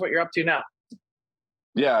 and tell us what you're up to now.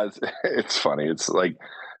 Yeah, it's funny. It's like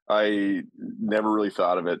I never really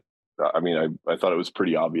thought of it. I thought it was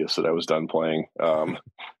pretty obvious that I was done playing.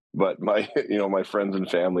 But my friends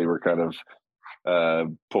and family were kind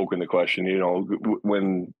of poking the question.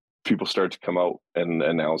 When people start to come out and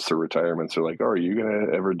announce their retirements, they're like, "Oh, are you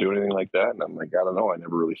gonna ever do anything like that?" And I'm like, "I don't know. I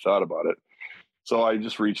never really thought about it." So I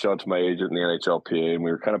just reached out to my agent in the NHLPA, and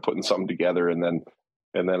we were kind of putting something together. And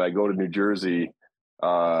then I go to New Jersey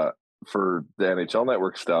for the NHL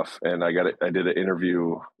Network stuff, and I did an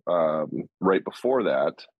interview right before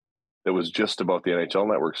that was just about the NHL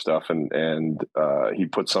Network stuff, and he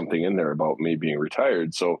put something in there about me being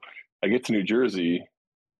retired. So I get to New Jersey,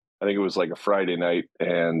 I think it was like a Friday night,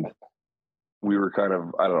 and we were kind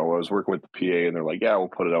of, I don't know, I was working with the PA, and they're like, "Yeah, we'll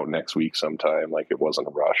put it out next week sometime." Like, it wasn't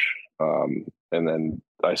a rush. And then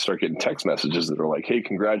I start getting text messages that are like, "Hey,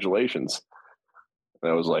 congratulations."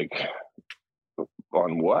 And I was like,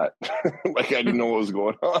 on what? Like, I didn't know what was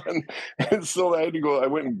going on. And so I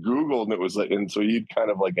went and Googled, and it was like, and so he'd kind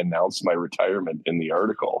of like announced my retirement in the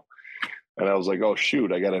article. And I was like, oh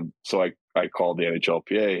shoot, so I called the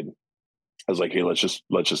NHLPA, and I was like, hey, let's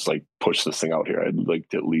just like push this thing out here. I'd like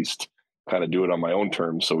to at least kind of do it on my own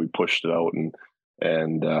terms. So we pushed it out, and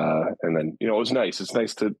then, it was nice. It's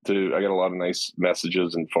nice to I got a lot of nice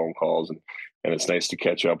messages and phone calls, and it's nice to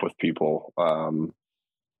catch up with people.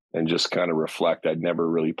 And just kind of reflect. I'd never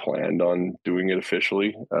really planned on doing it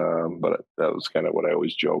officially, but that was kind of what I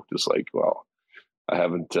always joked. Is like, well, I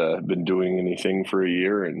haven't been doing anything for a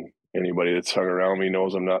year, and anybody that's hung around me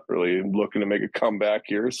knows I'm not really looking to make a comeback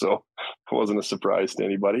here, so it wasn't a surprise to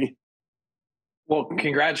anybody. Well,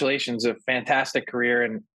 congratulations, a fantastic career,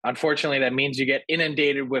 and unfortunately that means you get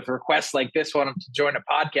inundated with requests like this one to join a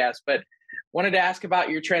podcast, but wanted to ask about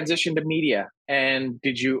your transition to media. And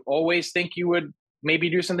did you always think you would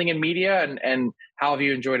maybe do something in media, and how have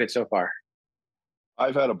you enjoyed it so far?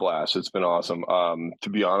 I've had a blast. It's been awesome. To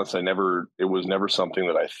be honest, it was never something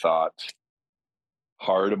that I thought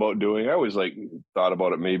hard about doing. I always thought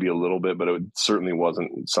about it maybe a little bit, but it certainly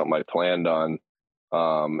wasn't something I planned on.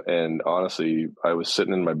 And honestly, I was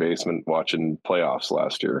sitting in my basement watching playoffs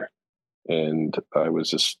last year, and I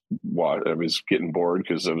was getting bored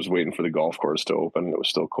because I was waiting for the golf course to open. It was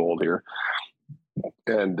still cold here.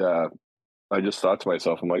 And, I just thought to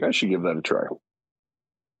myself, I'm like, I should give that a try.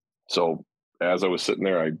 So as I was sitting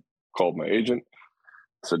there, I called my agent,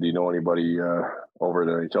 said, do you know anybody over at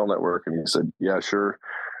the NHL Network? And he said, yeah, sure.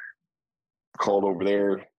 Called over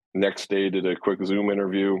there. Next day, did a quick Zoom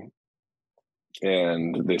interview.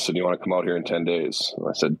 And they said, you want to come out here in 10 days? And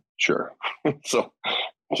I said, sure. So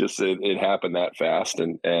just it happened that fast.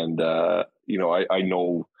 And you know, I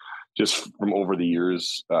know just from over the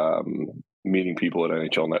years, meeting people at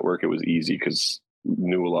NHL Network, it was easy because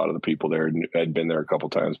knew a lot of the people there. I'd been there a couple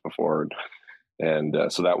times before. And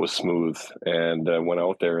so that was smooth, and went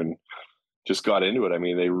out there and just got into it. I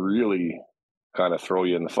mean, they really kind of throw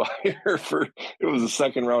you in the fire it was the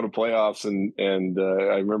second round of playoffs. And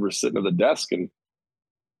I remember sitting at the desk, and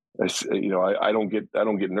I don't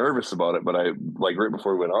get nervous about it, but I, like, right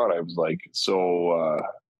before we went on, I was like, so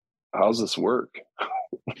how's this work?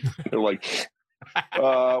 They're like,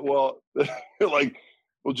 well, they're like,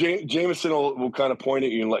 well, Jameson will kind of point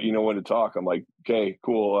at you and let you know when to talk. I'm like, okay,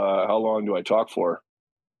 cool. How long do I talk for?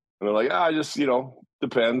 And they're like, just,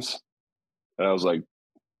 depends. And I was like,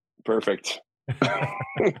 perfect.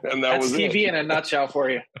 And that's was TV it. in a nutshell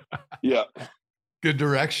for you. Yeah. Good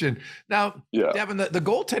direction. Now, yeah. Devan, the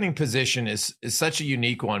goaltending position is such a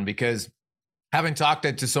unique one, because having talked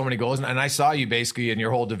to so many goals, and I saw you basically in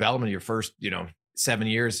your whole development, your first, 7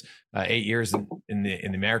 years, 8 years in the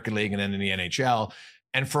American League and then in the NHL.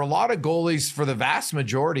 And for a lot of goalies, for the vast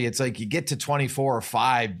majority, it's like you get to 24 or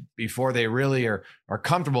 5 before they really are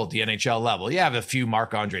comfortable at the NHL level. You have a few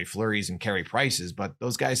Marc-Andre Fleury's and Carey Prices, but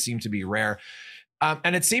those guys seem to be rare.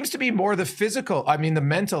 And it seems to be more the physical, the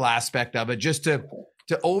mental aspect of it, just to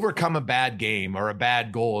overcome a bad game or a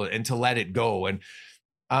bad goal and to let it go. And,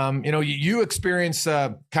 you experience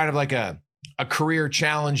kind of like a career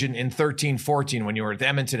challenge in 13-14 when you were at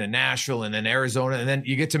Edmonton and Nashville and then Arizona, and then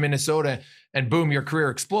you get to Minnesota and boom, your career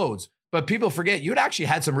explodes. But people forget you'd actually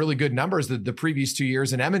had some really good numbers the previous 2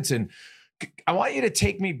 years in Edmonton. I want you to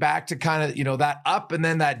take me back to kind of, that up and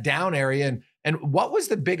then that down area. And what was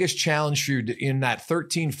the biggest challenge for you in that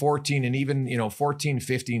 13-14 and even,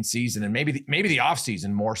 14-15 season, and maybe the off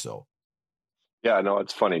season more so? Yeah, no,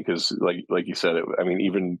 it's funny because like you said,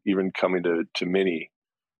 even coming to Mini,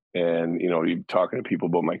 and, you talking to people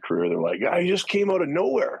about my career, they're like, I just came out of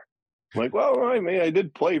nowhere. I'm like, well, I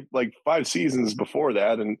did play like 5 seasons before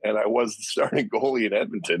that. And I was the starting goalie in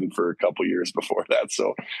Edmonton for a couple years before that.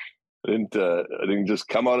 So I didn't just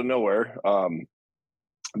come out of nowhere.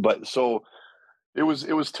 But so it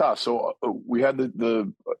was tough. So we had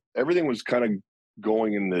the everything was kind of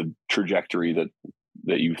going in the trajectory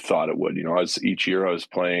that you thought it would. Each year I was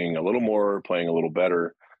playing a little more, playing a little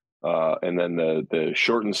better. And then the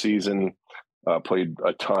shortened season, played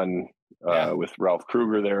a ton with Ralph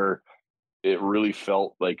Kruger there. It really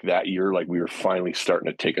felt like that year, like we were finally starting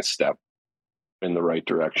to take a step in the right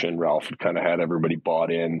direction. Ralph had kind of had everybody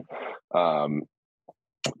bought in.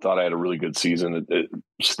 Thought I had a really good season,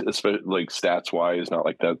 especially like stats wise, not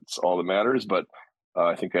like that's all that matters, but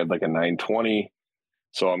I think I had like a 920.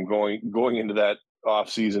 So I'm going into that off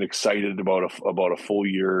season excited about a full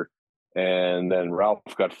year. And then Ralph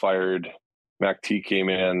got fired. Mac T came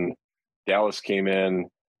in, Dallas came in,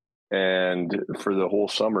 and for the whole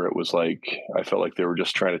summer, it was like I felt like they were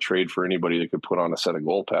just trying to trade for anybody that could put on a set of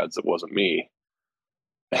goal pads that wasn't me.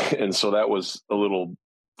 And so that was a little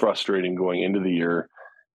frustrating going into the year.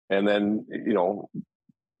 And then,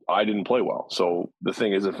 I didn't play well. So the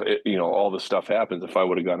thing is, if all this stuff happens, if I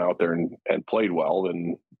would have gone out there and played well,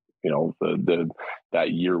 then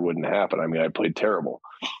that year wouldn't happen. I played terrible.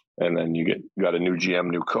 And then you got a new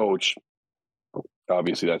GM, new coach.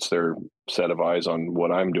 Obviously, that's their set of eyes on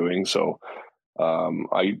what I'm doing. So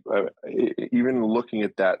I even looking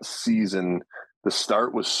at that season, the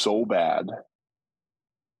start was so bad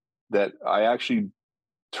that I actually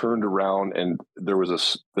turned around and there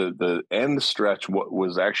was the end stretch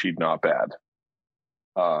was actually not bad.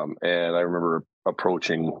 And I remember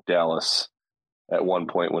approaching Dallas at one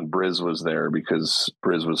point when Briz was there, because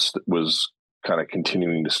Briz was kind of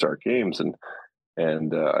continuing to start games, and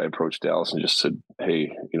I approached Dallas and just said,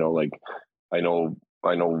 hey, I know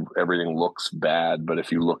everything looks bad, but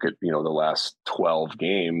if you look at, the last 12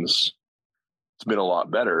 games, it's been a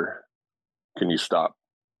lot better. Can you stop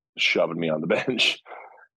shoving me on the bench?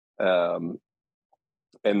 And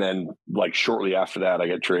then shortly after that, I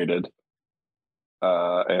get traded.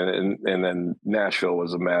 And then Nashville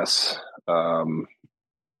was a mess.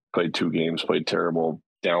 Played 2 games, played terrible,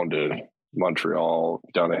 down to Montreal,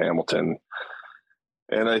 down to Hamilton.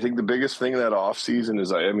 And I think the biggest thing in that off season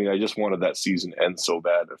is, I just wanted that season to end so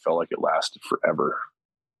bad. It felt like it lasted forever.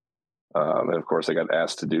 And of course I got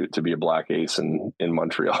asked to be a black ace in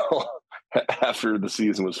Montreal after the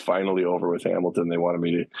season was finally over with Hamilton. They wanted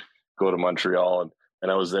me go to Montreal,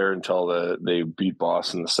 and I was there until they beat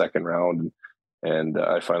Boston in the second round, and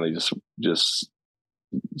I finally just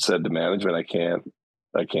said to management, I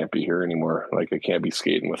can't be here anymore. Like, I can't be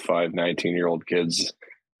skating with 5 19-year-old kids.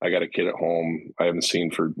 I got a kid at home I haven't seen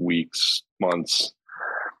for weeks, months.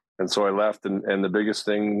 And so I left, and the biggest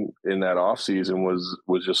thing in that off season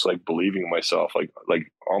was just like believing in myself,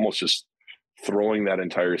 like almost just throwing that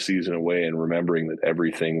entire season away and remembering that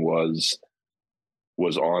everything was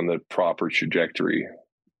on the proper trajectory.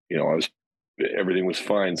 You know, everything was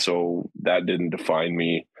fine. So that didn't define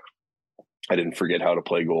me. I didn't forget how to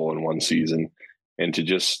play goal in one season, and to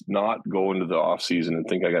just not go into the off season and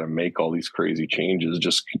think I got to make all these crazy changes,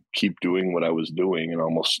 just keep doing what I was doing and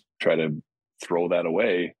almost try to throw that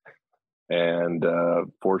away. And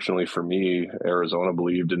fortunately for me, Arizona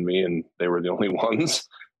believed in me, and they were the only ones,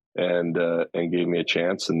 and gave me a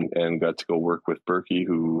chance, and got to go work with Berkey,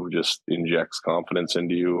 who just injects confidence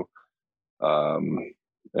into you,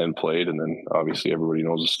 and played. And then obviously everybody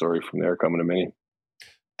knows the story from there coming to me.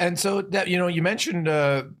 And so that, you know, you mentioned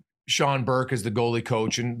Sean Burke as the goalie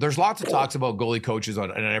coach, and there's lots of talks about goalie coaches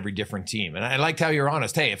on every different team. And I liked how you're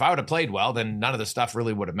honest. Hey, if I would have played well, then none of the stuff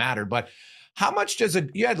really would have mattered. But how much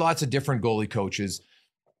you had lots of different goalie coaches,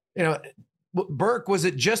 you know, Burke, was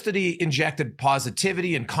it just that he injected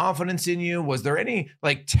positivity and confidence in you? Was there any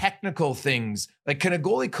like technical things? Like, can a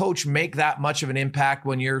goalie coach make that much of an impact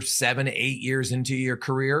when you're 7 to 8 years into your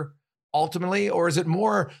career ultimately? Or is it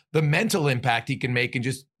more the mental impact he can make and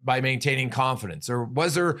just by maintaining confidence? Or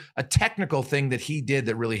was there a technical thing that he did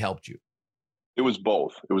that really helped you? It was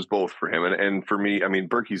both. It was both for him. And for me, I mean,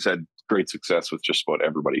 Berkey's had great success with just about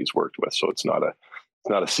everybody he's worked with. So it's not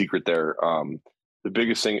a secret there. The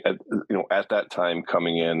biggest thing at that time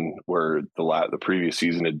coming in, where the previous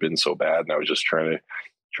season had been so bad, and I was just trying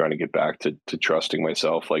to get back to trusting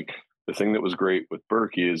myself. Like, the thing that was great with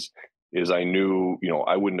Berkey is I knew,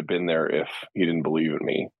 I wouldn't have been there if he didn't believe in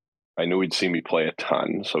me. I knew he'd seen me play a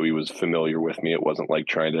ton, so he was familiar with me. It wasn't like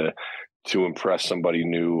trying to impress somebody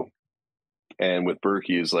new. And with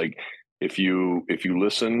Berkey is like, if you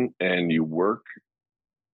listen and you work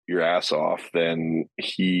your ass off, then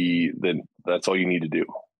that's all you need to do.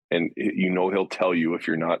 And he'll tell you if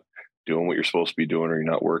you're not doing what you're supposed to be doing, or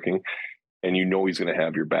you're not working, and he's going to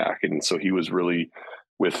have your back. And so he was really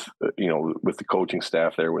with the coaching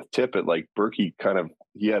staff there with Tippett, like Berkey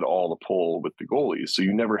he had all the pull with the goalies. So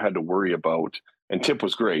you never had to worry about, and Tip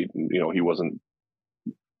was great. He wasn't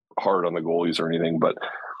hard on the goalies or anything, but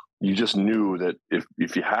you just knew that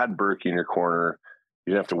if you had Berkey in your corner,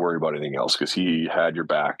 you didn't have to worry about anything else, because he had your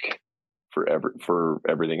back for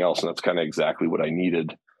everything else. And that's kind of exactly what I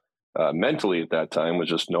needed mentally at that time, was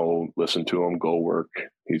just listen to him, go work.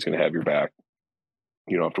 He's going to have your back.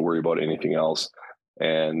 You don't have to worry about anything else.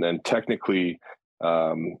 And then technically,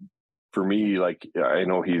 for me, like, I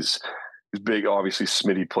know he's big. Obviously,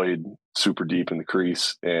 Smitty played super deep in the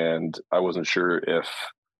crease, and I wasn't sure if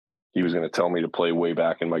he was going to tell me to play way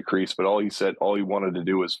back in my crease. But all he wanted to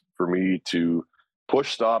do was for me to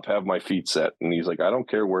push, stop, have my feet set. And he's like, I don't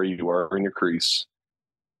care where you are in your crease.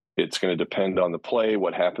 It's going to depend on the play,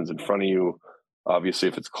 what happens in front of you. Obviously,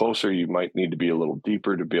 if it's closer, you might need to be a little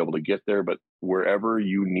deeper to be able to get there. But wherever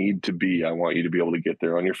you need to be, I want you to be able to get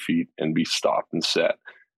there on your feet and be stopped and set.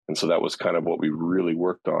 And so that was kind of what we really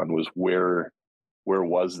worked on, was where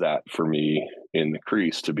was that for me in the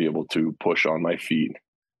crease to be able to push on my feet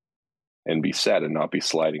and be set and not be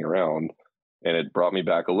sliding around. And it brought me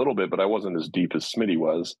back a little bit, but I wasn't as deep as Smitty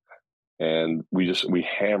was. And we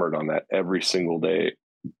hammered on that every single day.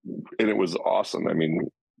 And it was awesome. I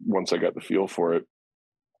mean, once I got the feel for it,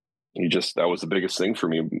 that was the biggest thing for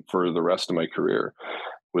me for the rest of my career,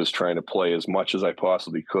 was trying to play as much as I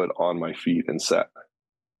possibly could on my feet and set.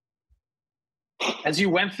 As you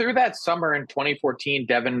went through that summer in 2014,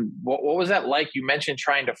 Devan, what was that like? You mentioned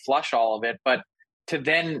trying to flush all of it, but to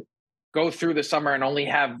then go through the summer and only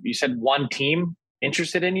have, you said, one team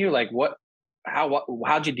interested in you, like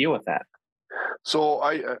how'd you deal with that? So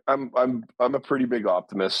I'm a pretty big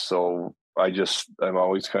optimist. So I'm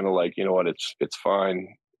always kind of like, you know what, it's fine.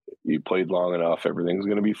 You played long enough. Everything's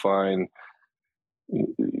going to be fine.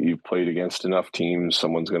 You've played against enough teams.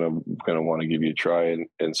 Someone's going to want to give you a try.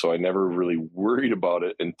 And so I never really worried about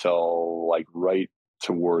it until like right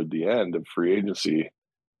toward the end of free agency.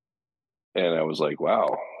 And I was like,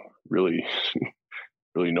 wow, really,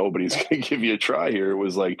 really nobody's going to give you a try here. It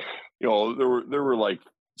was like, there were like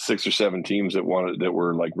 6 or 7 teams that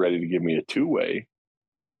were like ready to give me a two-way,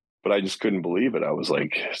 but I just couldn't believe it. I was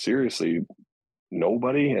like, seriously,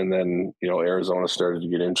 nobody? And then, Arizona started to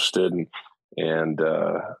get interested, and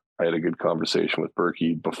I had a good conversation with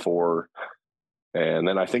Berkey before And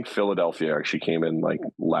then I think Philadelphia actually came in like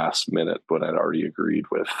last minute, but I'd already agreed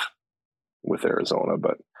with Arizona.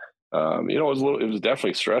 But it was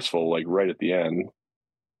definitely stressful. Like right at the end,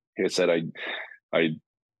 like I said, I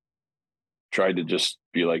tried to just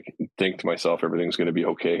be like, think to myself, everything's going to be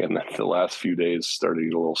okay. And then the last few days started to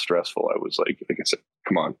get a little stressful. I was like I said,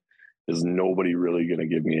 come on, is nobody really going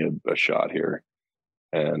to give me a shot here?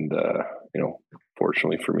 And,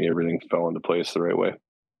 fortunately for me, everything fell into place the right way.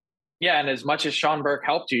 Yeah, and as much as Sean Burke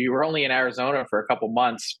helped you, you were only in Arizona for a couple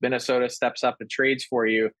months. Minnesota steps up and trades for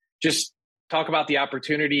you. Just talk about the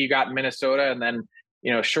opportunity you got in Minnesota, and then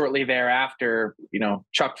shortly thereafter,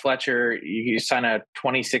 Chuck Fletcher, you sign a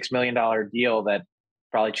 $26 million deal that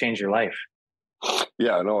probably changed your life.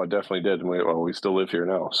 Yeah, no, it definitely did. We still live here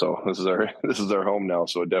now, so this is our home now.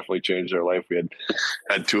 So it definitely changed our life. We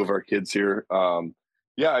had two of our kids here.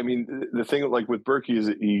 Yeah, I mean, the thing like with Berkey is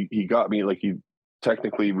he got me, like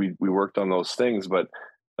technically we worked on those things, but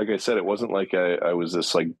like I said, it wasn't like I was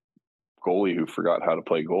this like goalie who forgot how to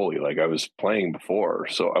play goalie. Like I was playing before,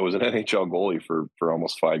 so I was an NHL goalie for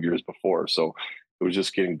almost 5 years before. So it was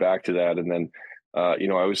just getting back to that, and then I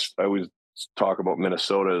was talk about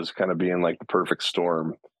Minnesota as kind of being like the perfect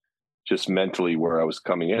storm, just mentally where I was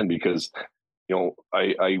coming in, because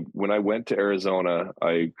I when I went to Arizona,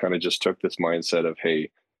 I kind of just took this mindset of, hey,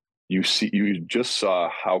 you just saw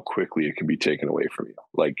how quickly it can be taken away from you.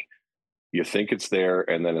 Like you think it's there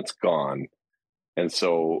and then it's gone. And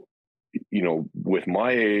so, with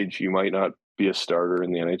my age, you might not be a starter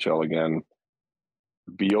in the NHL again.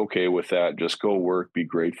 Be okay with that. Just go work, be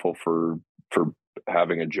grateful for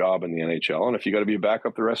having a job in the NHL. And if you got to be a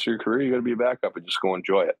backup the rest of your career, you got to be a backup and just go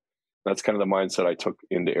enjoy it. That's kind of the mindset I took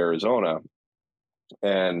into Arizona.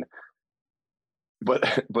 And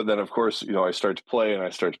but then of course, I started to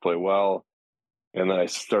play well. And then I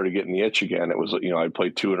started getting the itch again. It was, I'd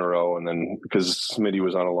played 2 in a row. And then because Smitty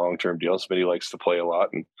was on a long-term deal, Smitty likes to play a lot.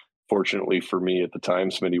 And fortunately for me at the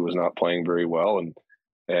time, Smitty was not playing very well.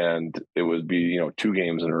 And it would be, 2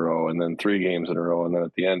 games in a row and then 3 games in a row. And then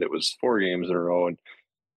at the end, it was 4 games in a row.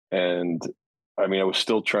 And I mean, I was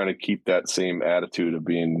still trying to keep that same attitude of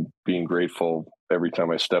being grateful every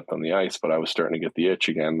time I stepped on the ice, but I was starting to get the itch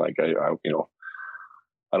again. Like I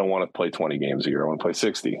don't want to play 20 games a year. I want to play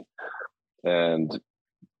 60. And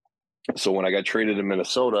so when I got traded to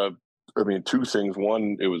Minnesota, I mean, 2 things.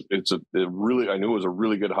 One, I knew it was a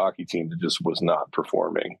really good hockey team that just was not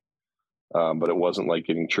performing. But it wasn't like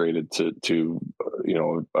getting traded to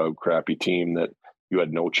a crappy team that you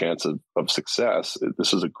had no chance of success.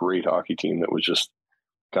 This is a great hockey team that was just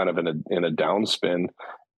kind of in a downspin.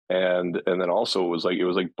 And then also it was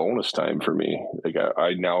like bonus time for me. Like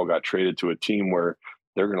I now got traded to a team where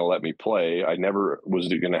they're going to let me play. I never was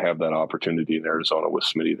going to have that opportunity in Arizona with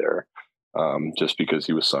Smitty there, just because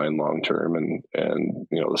he was signed long term, and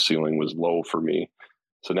the ceiling was low for me.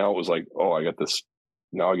 So now it was like, oh, I got this.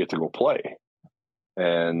 Now I get to go play,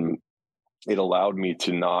 and it allowed me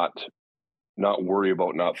to not worry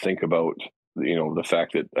about, not think about, the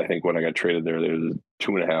fact that I think when I got traded there's a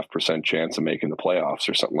 2.5% chance of making the playoffs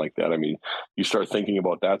or something like that. I mean, you start thinking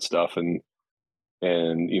about that stuff, and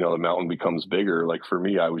the mountain becomes bigger. Like for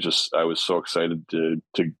me, I was so excited to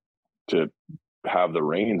have the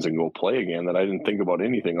reins and go play again that I didn't think about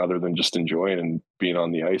anything other than just enjoying and being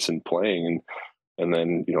on the ice and playing. And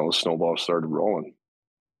then, the snowball started rolling.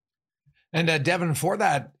 And Devan, for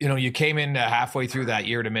that, you came in halfway through that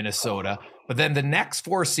year to Minnesota, but then the next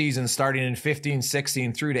 4 seasons, starting in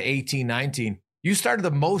 15-16 through to 18-19, you started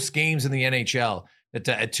the most games in the NHL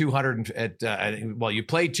at 200. You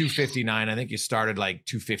played 259. I think you started like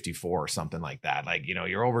 254 or something like that. Like,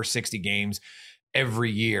 you're over 60 games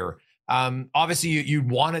every year. Obviously you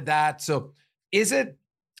wanted that. So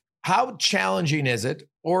how challenging is it?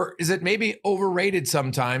 Or is it maybe overrated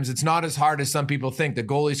sometimes? It's not as hard as some people think. The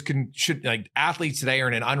goalies athletes today are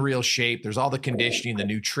in an unreal shape. There's all the conditioning, the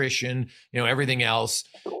nutrition, everything else.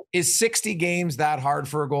 Is 60 games that hard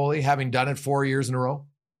for a goalie, having done it 4 years in a row?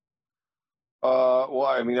 Well,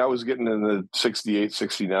 I mean, I was getting in the 68,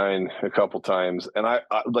 69 a couple times, and I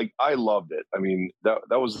loved it. I mean, that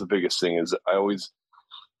was the biggest thing, is I always,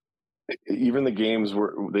 even the games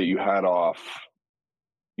that you had off,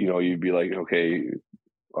 you'd be like, okay,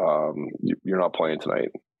 you're not playing tonight,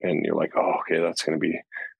 and you're like, oh, okay, that's going to be,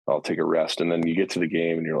 I'll take a rest. And then you get to the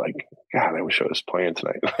game and you're like, God, I wish I was playing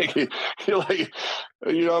tonight. Like, you're like,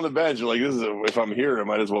 you're on the bench. You're like, if I'm here, I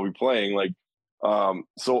might as well be playing. Like,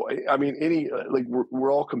 so, I mean,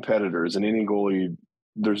 we're all competitors, and any goalie,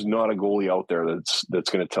 there's not a goalie out there that's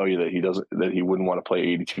going to tell you that he wouldn't want to play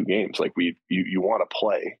 82 games. Like you want to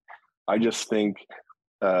play. I just think,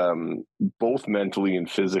 both mentally and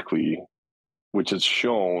physically, which is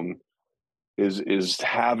shown, is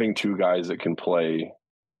having two guys that can play.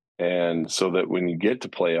 And so that when you get to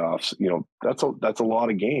playoffs, that's a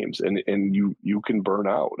lot of games, and you can burn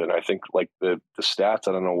out. And I think like the stats,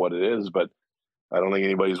 I don't know what it is, but I don't think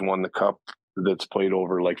anybody's won the cup that's played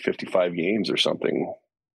over like 55 games or something.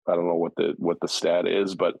 I don't know what the stat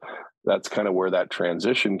is, but that's kind of where that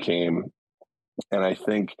transition came. And I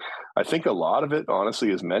think a lot of it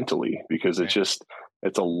honestly is mentally, because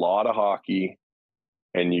it's a lot of hockey,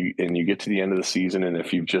 and you get to the end of the season, and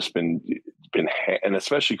if you've just been and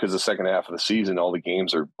especially because the second half of the season, all the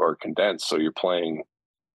games are condensed. So you're playing,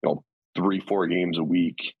 3-4 games a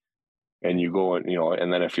week, and you go and,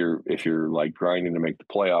 and then if you're like grinding to make the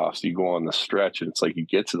playoffs, you go on the stretch, and it's like you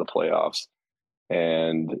get to the playoffs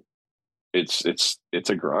and it's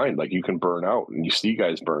a grind. Like you can burn out, and you see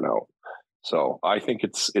guys burn out. So I think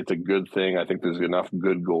it's a good thing. I think there's enough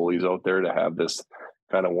good goalies out there to have this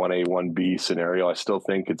kind of 1A, 1B scenario. I still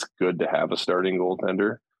think it's good to have a starting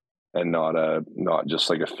goaltender and not just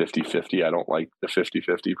like a 50-50. I don't like the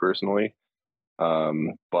 50-50 personally.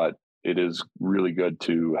 But it is really good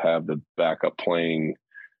to have the backup playing,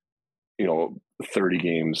 30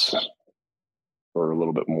 games or a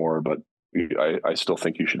little bit more, but I still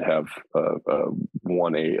think you should have a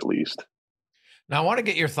 1A at least. Now, I want to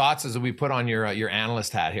get your thoughts as we put on your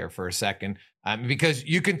analyst hat here for a second, because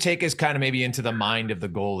you can take us kind of maybe into the mind of the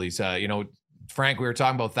goalies. Frank, we were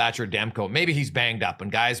talking about Thatcher Demko. Maybe he's banged up. And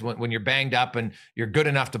guys, when you're banged up and you're good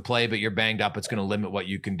enough to play, but you're banged up, it's going to limit what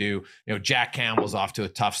you can do. Jack Campbell's off to a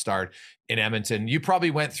tough start in Edmonton. You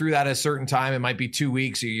probably went through that at a certain time. It might be 2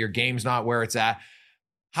 weeks, or your game's not where it's at.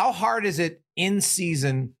 How hard is it in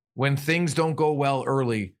season when things don't go well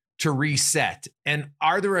early to reset? And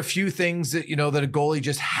are there a few things that, that a goalie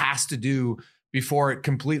just has to do before it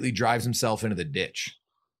completely drives himself into the ditch?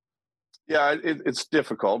 Yeah, it's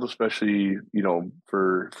difficult, especially,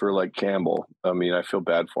 for like Campbell. I mean, I feel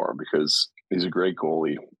bad for him because he's a great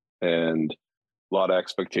goalie and a lot of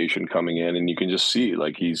expectation coming in, and you can just see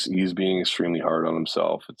like he's being extremely hard on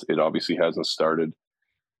himself. It obviously hasn't started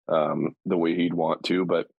the way he'd want to,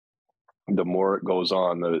 but the more it goes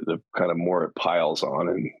on, the kind of more it piles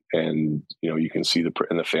on, and you can see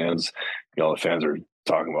the fans. The fans are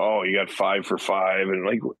talking about, oh, you got 5 for 5, and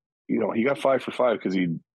like he got 5 for 5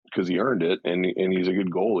 because he earned it, and he's a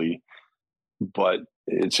good goalie, but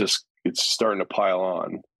it's starting to pile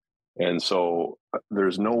on. And so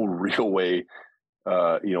there's no real way,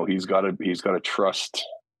 he's got to trust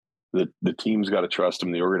the team's got to trust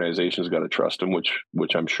him. The organization's got to trust him,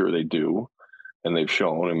 which I'm sure they do. And they've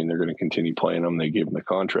shown, I mean, they're going to continue playing him. They gave him the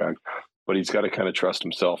contract, but he's got to kind of trust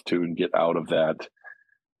himself too, and get out of that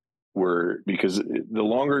because the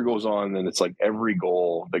longer it goes on, then it's like every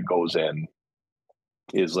goal that goes in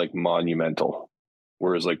is like monumental.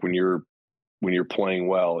 Whereas like when you're playing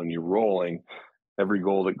well and you're rolling, every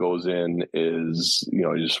goal that goes in is,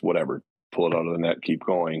 just whatever, pull it out of the net, keep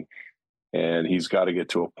going. And he's got to get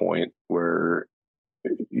to a point where,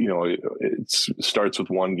 it starts with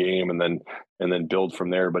one game and then build from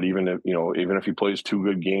there. But even if he plays 2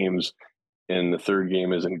 good games and the third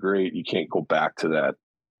game isn't great, you can't go back to that.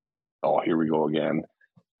 Oh, here we go again.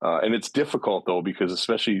 And it's difficult though, because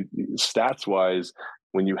especially stats wise,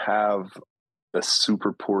 when you have a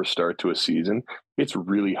super poor start to a season, it's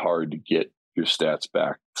really hard to get your stats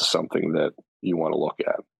back to something that you want to look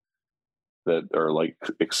at, that are like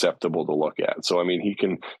acceptable to look at. So, I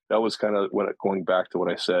mean, that was kind of going back to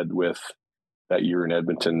what I said with that year in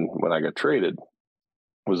Edmonton when I got traded,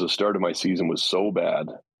 was the start of my season was so bad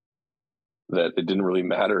that it didn't really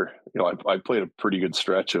matter. I played a pretty good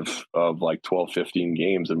stretch of like 12, 15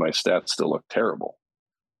 games, and my stats still look terrible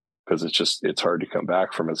because it's hard to come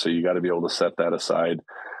back from it. So you got to be able to set that aside.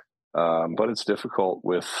 But it's difficult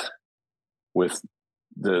with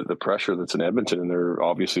the pressure that's in Edmonton, and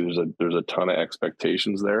there's a ton of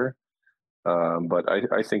expectations there. But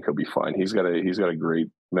I think he'll be fine. He's got a great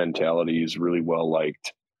mentality. He's really well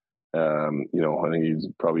liked. I think he's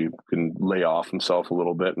probably can lay off himself a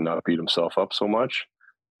little bit and not beat himself up so much.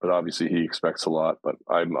 But obviously he expects a lot. But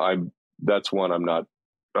that's one I'm not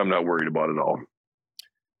worried about at all.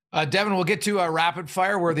 Devan, we'll get to a rapid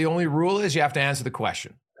fire where the only rule is you have to answer the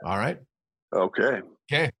question. All right. Okay.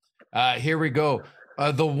 Here we go.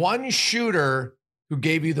 The one shooter who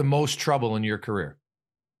gave you the most trouble in your career?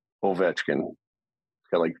 Ovechkin.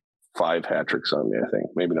 Got like 5 hat tricks on me, I think.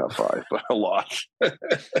 Maybe not 5, but a lot.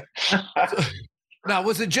 Now,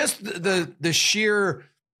 was it just the sheer,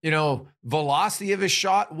 velocity of his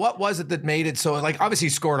shot? What was it that made it so, like, obviously he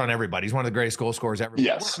scored on everybody. He's one of the greatest goal scorers ever.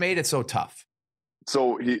 Yes. What made it so tough?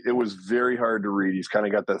 So it was very hard to read. He's kind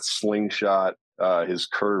of got that slingshot his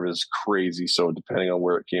curve is crazy. So depending on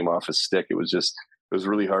where it came off his stick, it was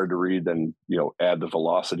really hard to read. Then, add the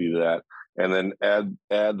velocity to that, and then add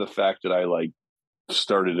the fact that I like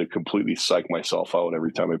started to completely psych myself out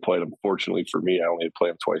every time I played him. Fortunately for me, I only play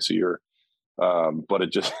him twice a year. But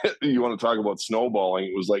it just, you want to talk about snowballing.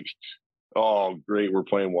 It was like, oh, great, we're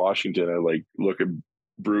playing Washington. I like look at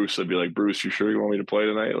Bruce. I'd be like, Bruce, you sure you want me to play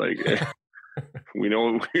tonight? Like, we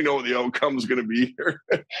know what the outcome's going to be here.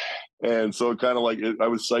 And so kind of like I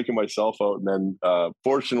was psyching myself out. And then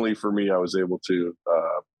fortunately for me, I was able to,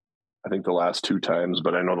 I think the last 2 times,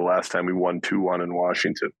 but I know the last time we won 2-1 in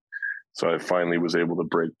Washington. So I finally was able to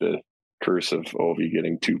break the curse of Ovi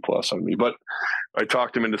getting 2+ on me. But I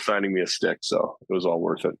talked him into signing me a stick, so it was all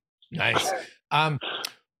worth it. Nice.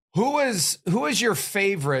 Who is your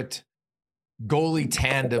favorite goalie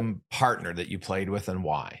tandem partner that you played with, and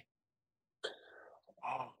why?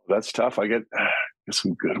 That's tough. I get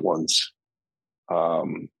some good ones.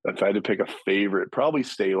 If I had to pick a favorite, probably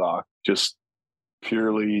Stalock, just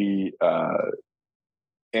purely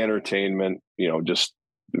entertainment, just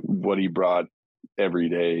what he brought every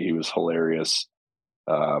day. He was hilarious.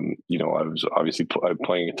 I was obviously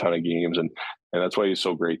playing a ton of games, and that's why he's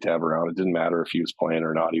so great to have around. It didn't matter if he was playing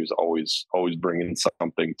or not. He was always bringing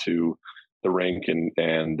something to the rink,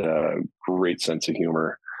 and great sense of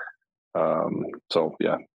humor. So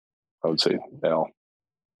yeah, I would say Al.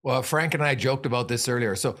 Well, Frank and I joked about this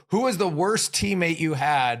earlier. So who was the worst teammate you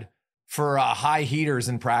had for high heaters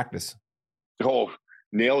in practice? Oh,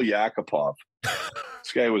 Nail Yakupov.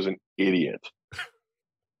 This guy was an idiot.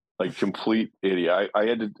 Like complete idiot.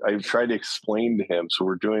 I tried to explain to him. So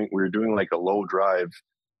we were doing like a low drive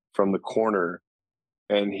from the corner,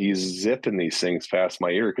 and he's zipping these things past my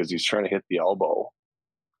ear because he's trying to hit the elbow.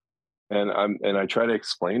 And I try to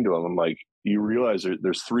explain to him, I'm like, you realize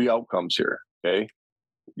there's 3 outcomes here. Okay.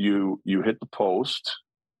 You hit the post.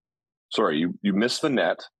 Sorry, you miss the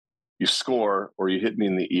net, you score, or you hit me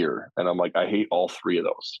in the ear. And I'm like, I hate all 3 of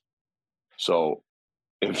those. So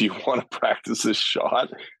if you want to practice this shot,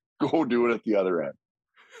 go do it at the other end.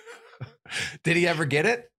 Did he ever get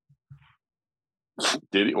it?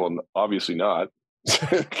 Did he? Well, obviously not.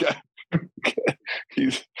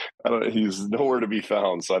 He's nowhere to be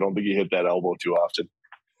found. So I don't think he hit that elbow too often.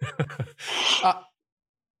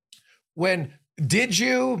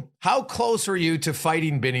 How close were you to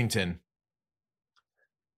fighting Binnington?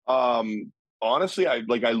 Honestly,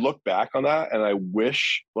 I look back on that, and I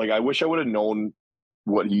wish I would have known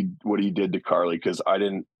what he did to Carly, because I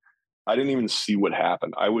didn't even see what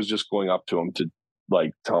happened. I was just going up to him to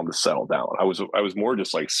like tell him to settle down. I was more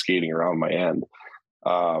just like skating around my end.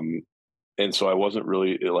 And so I wasn't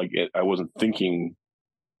really I wasn't thinking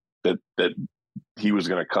that he was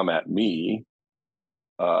going to come at me.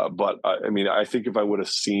 But I think if I would have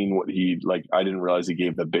seen what I didn't realize he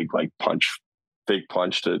gave the big fake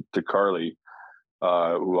punch to Carly,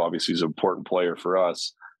 who obviously is an important player for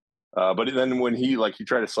us. But then when he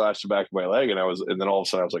tried to slash the back of my leg, and then all of a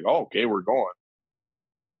sudden I was like, oh, okay, we're going.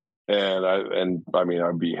 And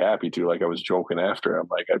I'd be happy to, I was joking after. I'm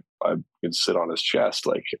like, I could sit on his chest.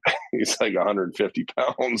 Like he's like 150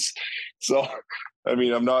 pounds. So, I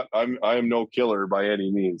am no killer by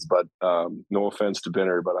any means, but no offense to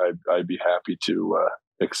Binner, but I'd be happy to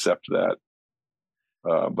accept that.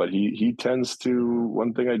 But he tends to,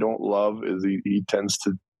 one thing I don't love is he tends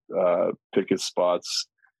to pick his spots,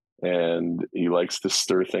 and he likes to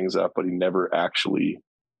stir things up, but he never actually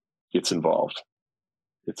gets involved.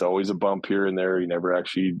 It's always a bump here and there. He never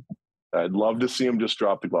actually, I'd love to see him just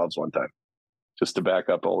drop the gloves one time just to back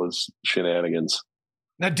up all his shenanigans.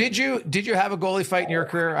 Now, did you have a goalie fight in your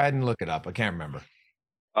career? I didn't look it up. I can't remember.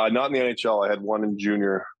 Not in the NHL. I had one in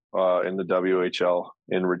junior in the WHL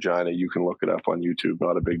in Regina. You can look it up on YouTube.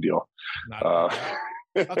 Not a big deal.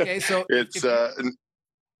 Okay, so it's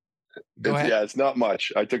it's not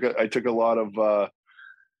much. I took a lot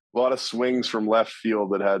of swings from left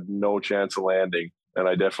field that had no chance of landing, and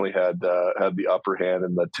I definitely had the upper hand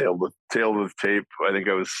and the tail of the tape. I think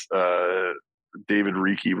I was David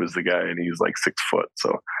Reekie was the guy, and he's like 6 foot,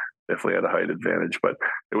 so definitely had a height advantage. But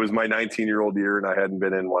it was my 19-year-old year, and I hadn't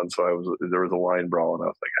been in one, so there was a line brawl, and I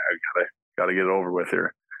was like, I gotta get it over with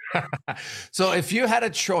here. So if you had a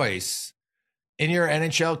choice in your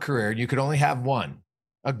NHL career, and you could only have one,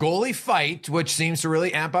 a goalie fight, which seems to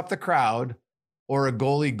really amp up the crowd, or a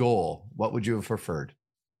goalie goal, what would you have preferred?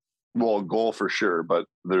 Well, a goal for sure, but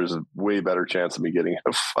there's a way better chance of me getting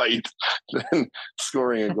a fight than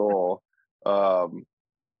scoring a goal. I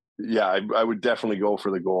would definitely go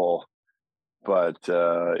for the goal. But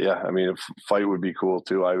a fight would be cool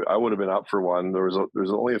too. I would have been up for one. There was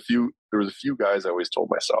a few guys I always told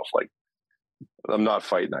myself, like, I'm not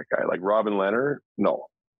fighting that guy. Like Robin Leonard, no,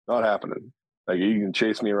 not happening. Like you can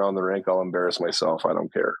chase me around the rink, I'll embarrass myself. I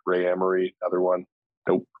don't care. Ray Emery, another one.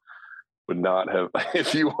 Nope. Would not have.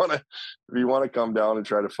 If you want to come down and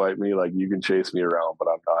try to fight me, like you can chase me around, but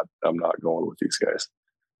I'm not going with these guys.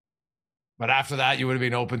 But after that, you would have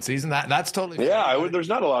been open season. That's totally yeah. I would. There's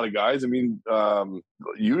not a lot of guys. I mean,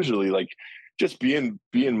 usually like just being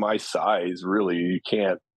my size, really, you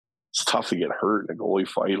can't. It's tough to get hurt in a goalie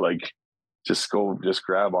fight. Like just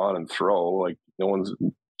grab on and throw. Like no one's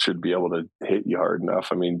should be able to hit you hard enough.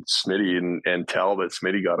 I mean, Smitty and Talbot.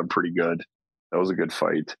 Smitty got him pretty good. That was a good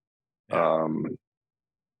fight. Yeah.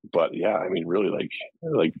 But yeah, I mean, really,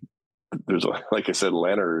 like there's like I said,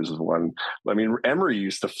 Leonard is one. I mean, Emery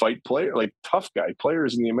used to fight tough guy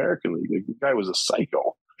players in the American League. Like, the guy was a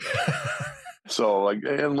psycho. So like,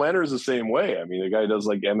 and Leonard's the same way. I mean, the guy does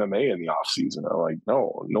like MMA in the off season. I'm like,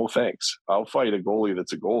 no thanks. I'll fight a goalie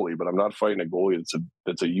that's a goalie, but I'm not fighting a goalie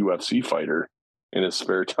that's a UFC fighter in his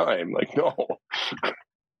spare time. Like, no.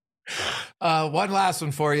 One last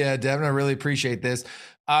one for you, Devin. I really appreciate this.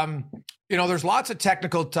 There's lots of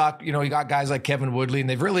technical talk. You got guys like Kevin Woodley, and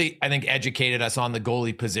they've really, I think, educated us on the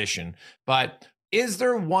goalie position. But is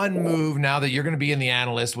there one move now that you're going to be in the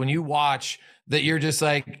analyst when you watch that you're just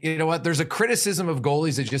like, you know what, there's a criticism of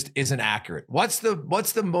goalies that just isn't accurate? What's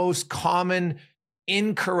the most common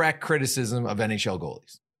incorrect criticism of NHL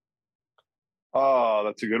goalies? Oh,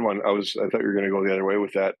 that's a good one. I thought you were going to go the other way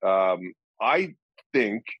with that. I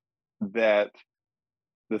think that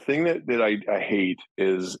the thing that I hate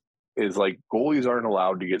is like goalies aren't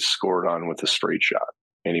allowed to get scored on with a straight shot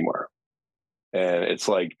anymore. And it's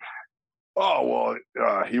like, oh, well,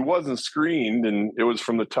 he wasn't screened and it was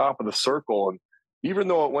from the top of the circle. And even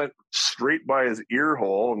though it went straight by his ear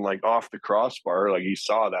hole and like off the crossbar, like he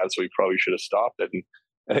saw that, so he probably should have stopped it. And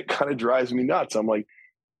it kind of drives me nuts. I'm like,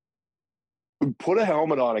 put a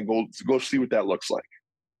helmet on and go see what that looks like.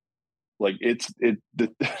 Like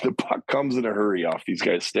the puck comes in a hurry off these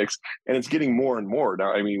guys' sticks, and it's getting more and more.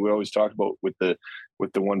 Now, I mean, we always talk about with the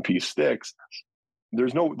one-piece sticks,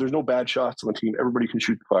 there's no bad shots on the team. Everybody can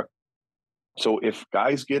shoot the puck. So if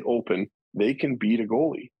guys get open, they can beat a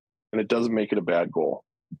goalie, and it doesn't make it a bad goal.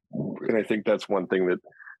 And I think that's one thing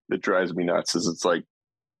that drives me nuts is it's like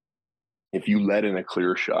if you let in a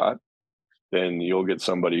clear shot, then you'll get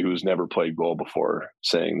somebody who's never played goal before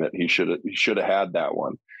saying that he should have had that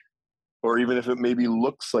one. Or even if it maybe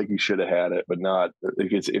looks like he should have had it, but not,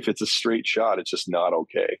 if it's a straight shot, it's just not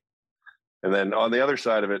okay. And then on the other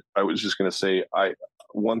side of it, I was just going to say,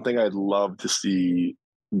 one thing I'd love to see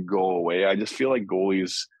go away. I just feel like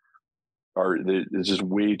goalies there's just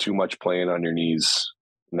way too much playing on your knees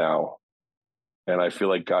now. And I feel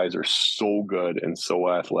like guys are so good and so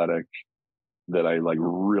athletic that I like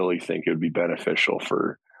really think it would be beneficial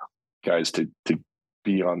for guys to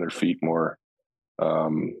be on their feet more.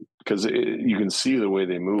 Because you can see the way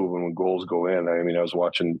they move and when goals go in. I mean, I was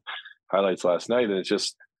watching highlights last night and it's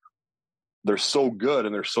just, they're so good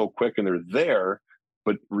and they're so quick and they're there,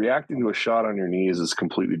 but reacting to a shot on your knees is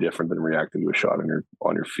completely different than reacting to a shot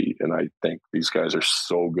on your feet. And I think these guys are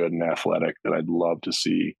so good and athletic that I'd love to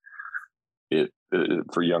see it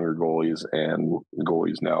for younger goalies and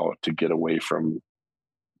goalies now to get away from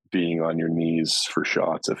being on your knees for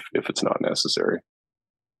shots if it's not necessary.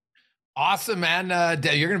 Awesome, man.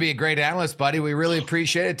 You're going to be a great analyst, buddy. We really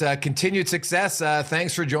appreciate it. Continued success.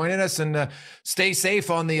 Thanks for joining us, and stay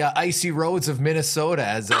safe on the icy roads of Minnesota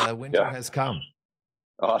as winter has come.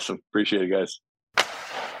 Awesome. Appreciate it, guys.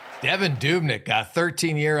 Devan Dubnyk,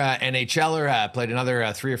 13-year NHLer, played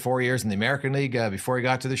another 3 or 4 years in the American League before he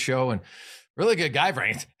got to the show, and really good guy,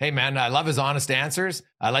 Frank. Hey, man, I love his honest answers.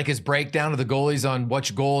 I like his breakdown of the goalies on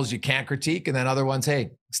which goals you can't critique, and then other ones,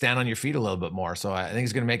 hey, stand on your feet a little bit more. So I think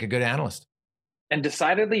he's going to make a good analyst. And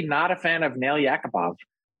decidedly not a fan of Nail Yakupov.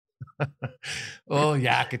 Oh,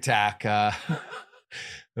 Yak Attack. Yikes.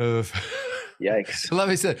 Love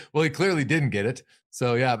he said, well, he clearly didn't get it.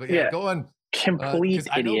 So, yeah, but go on. Complete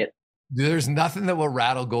idiot. There's nothing that will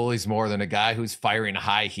rattle goalies more than a guy who's firing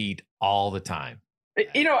high heat all the time.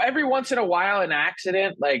 Every once in a while, an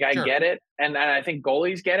accident, like I get it. And I think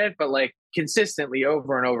goalies get it, but like consistently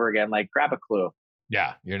over and over again, like grab a clue.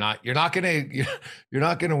 Yeah. You're not going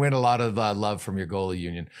to win a lot of love from your goalie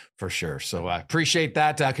union for sure. So I appreciate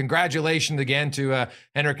that. Congratulations again to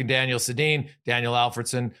Henrik and Daniel Sedin, Daniel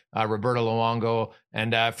Alfredson, Roberto Luongo,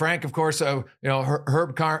 and Frank, of course,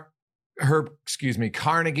 Herb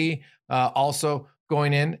Carnegie, also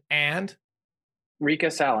going in, and Rika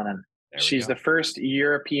Salonen. She's the first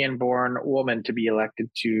European-born woman to be elected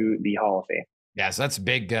to the Hall of Fame. Yeah, so that's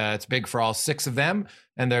big. It's big for all 6 of them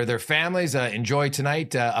and their families. Enjoy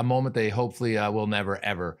tonight, a moment they hopefully will never,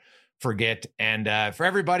 ever forget. And for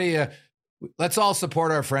everybody, let's all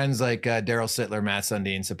support our friends like Daryl Sittler, Matt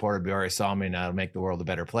Sundin, supported Biore Salmi. Now to make the world a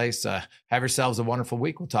better place. Have yourselves a wonderful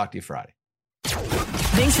week. We'll talk to you Friday.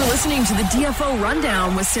 Thanks for listening to the DFO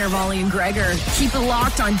Rundown with Saravalli and Gregor. Keep it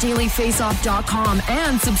locked on dailyfaceoff.com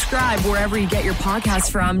and subscribe wherever you get your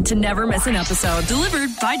podcasts from to never miss an episode. Delivered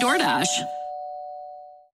by DoorDash.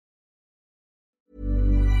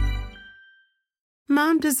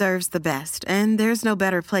 Mom deserves the best, and there's no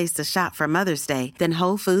better place to shop for Mother's Day than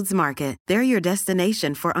Whole Foods Market. They're your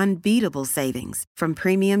destination for unbeatable savings, from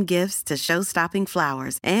premium gifts to show-stopping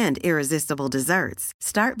flowers and irresistible desserts.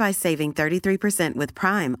 Start by saving 33% with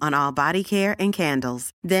Prime on all body care and candles.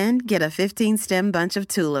 Then get a 15-stem bunch of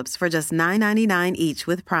tulips for just $9.99 each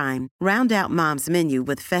with Prime. Round out Mom's menu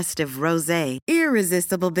with festive rosé,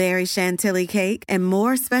 irresistible berry chantilly cake, and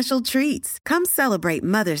more special treats. Come celebrate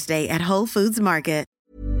Mother's Day at Whole Foods Market.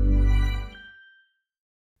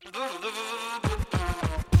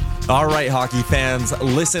 All right, hockey fans,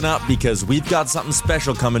 listen up because we've got something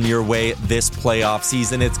special coming your way this playoff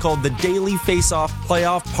season. It's called the Daily Face-Off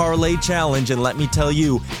Playoff Parlay Challenge, and let me tell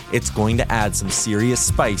you, it's going to add some serious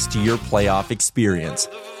spice to your playoff experience.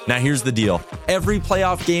 Now, here's the deal. Every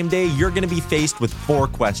playoff game day, you're going to be faced with 4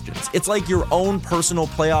 questions. It's like your own personal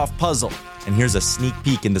playoff puzzle. And here's a sneak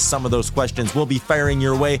peek into some of those questions we'll be firing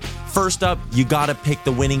your way. First up, you got to pick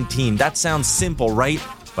the winning team. That sounds simple, right?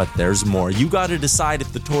 But there's more. You got to decide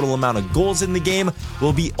if the total amount of goals in the game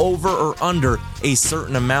will be over or under a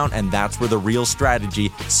certain amount, and that's where the real strategy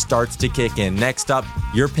starts to kick in. Next up,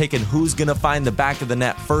 you're picking who's going to find the back of the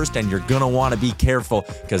net first, and you're going to want to be careful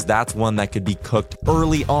because that's one that could be cooked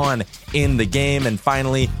early on in the game. And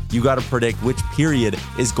finally, you got to predict which period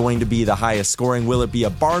is going to be the highest scoring. Will it be a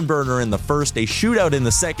barn burner in the first, a shootout in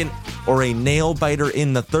the second, or a nail biter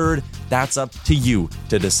in the third? That's up to you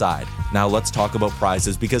to decide. Now let's talk about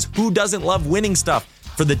prizes, because who doesn't love winning stuff?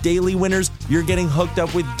 For the daily winners, you're getting hooked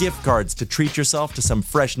up with gift cards to treat yourself to some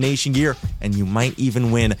fresh Nation gear, and you might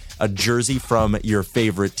even win a jersey from your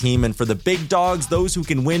favorite team. And for the big dogs, those who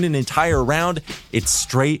can win an entire round, it's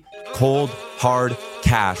straight, cold, hard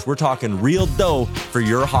cash. We're talking real dough for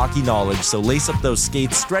your hockey knowledge. So lace up those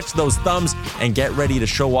skates, stretch those thumbs, and get ready to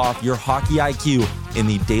show off your hockey IQ in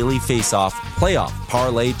the Daily Face-Off Playoff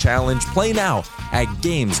Parlay Challenge. Play now at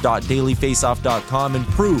games.dailyfaceoff.com and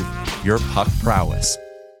prove your puck prowess.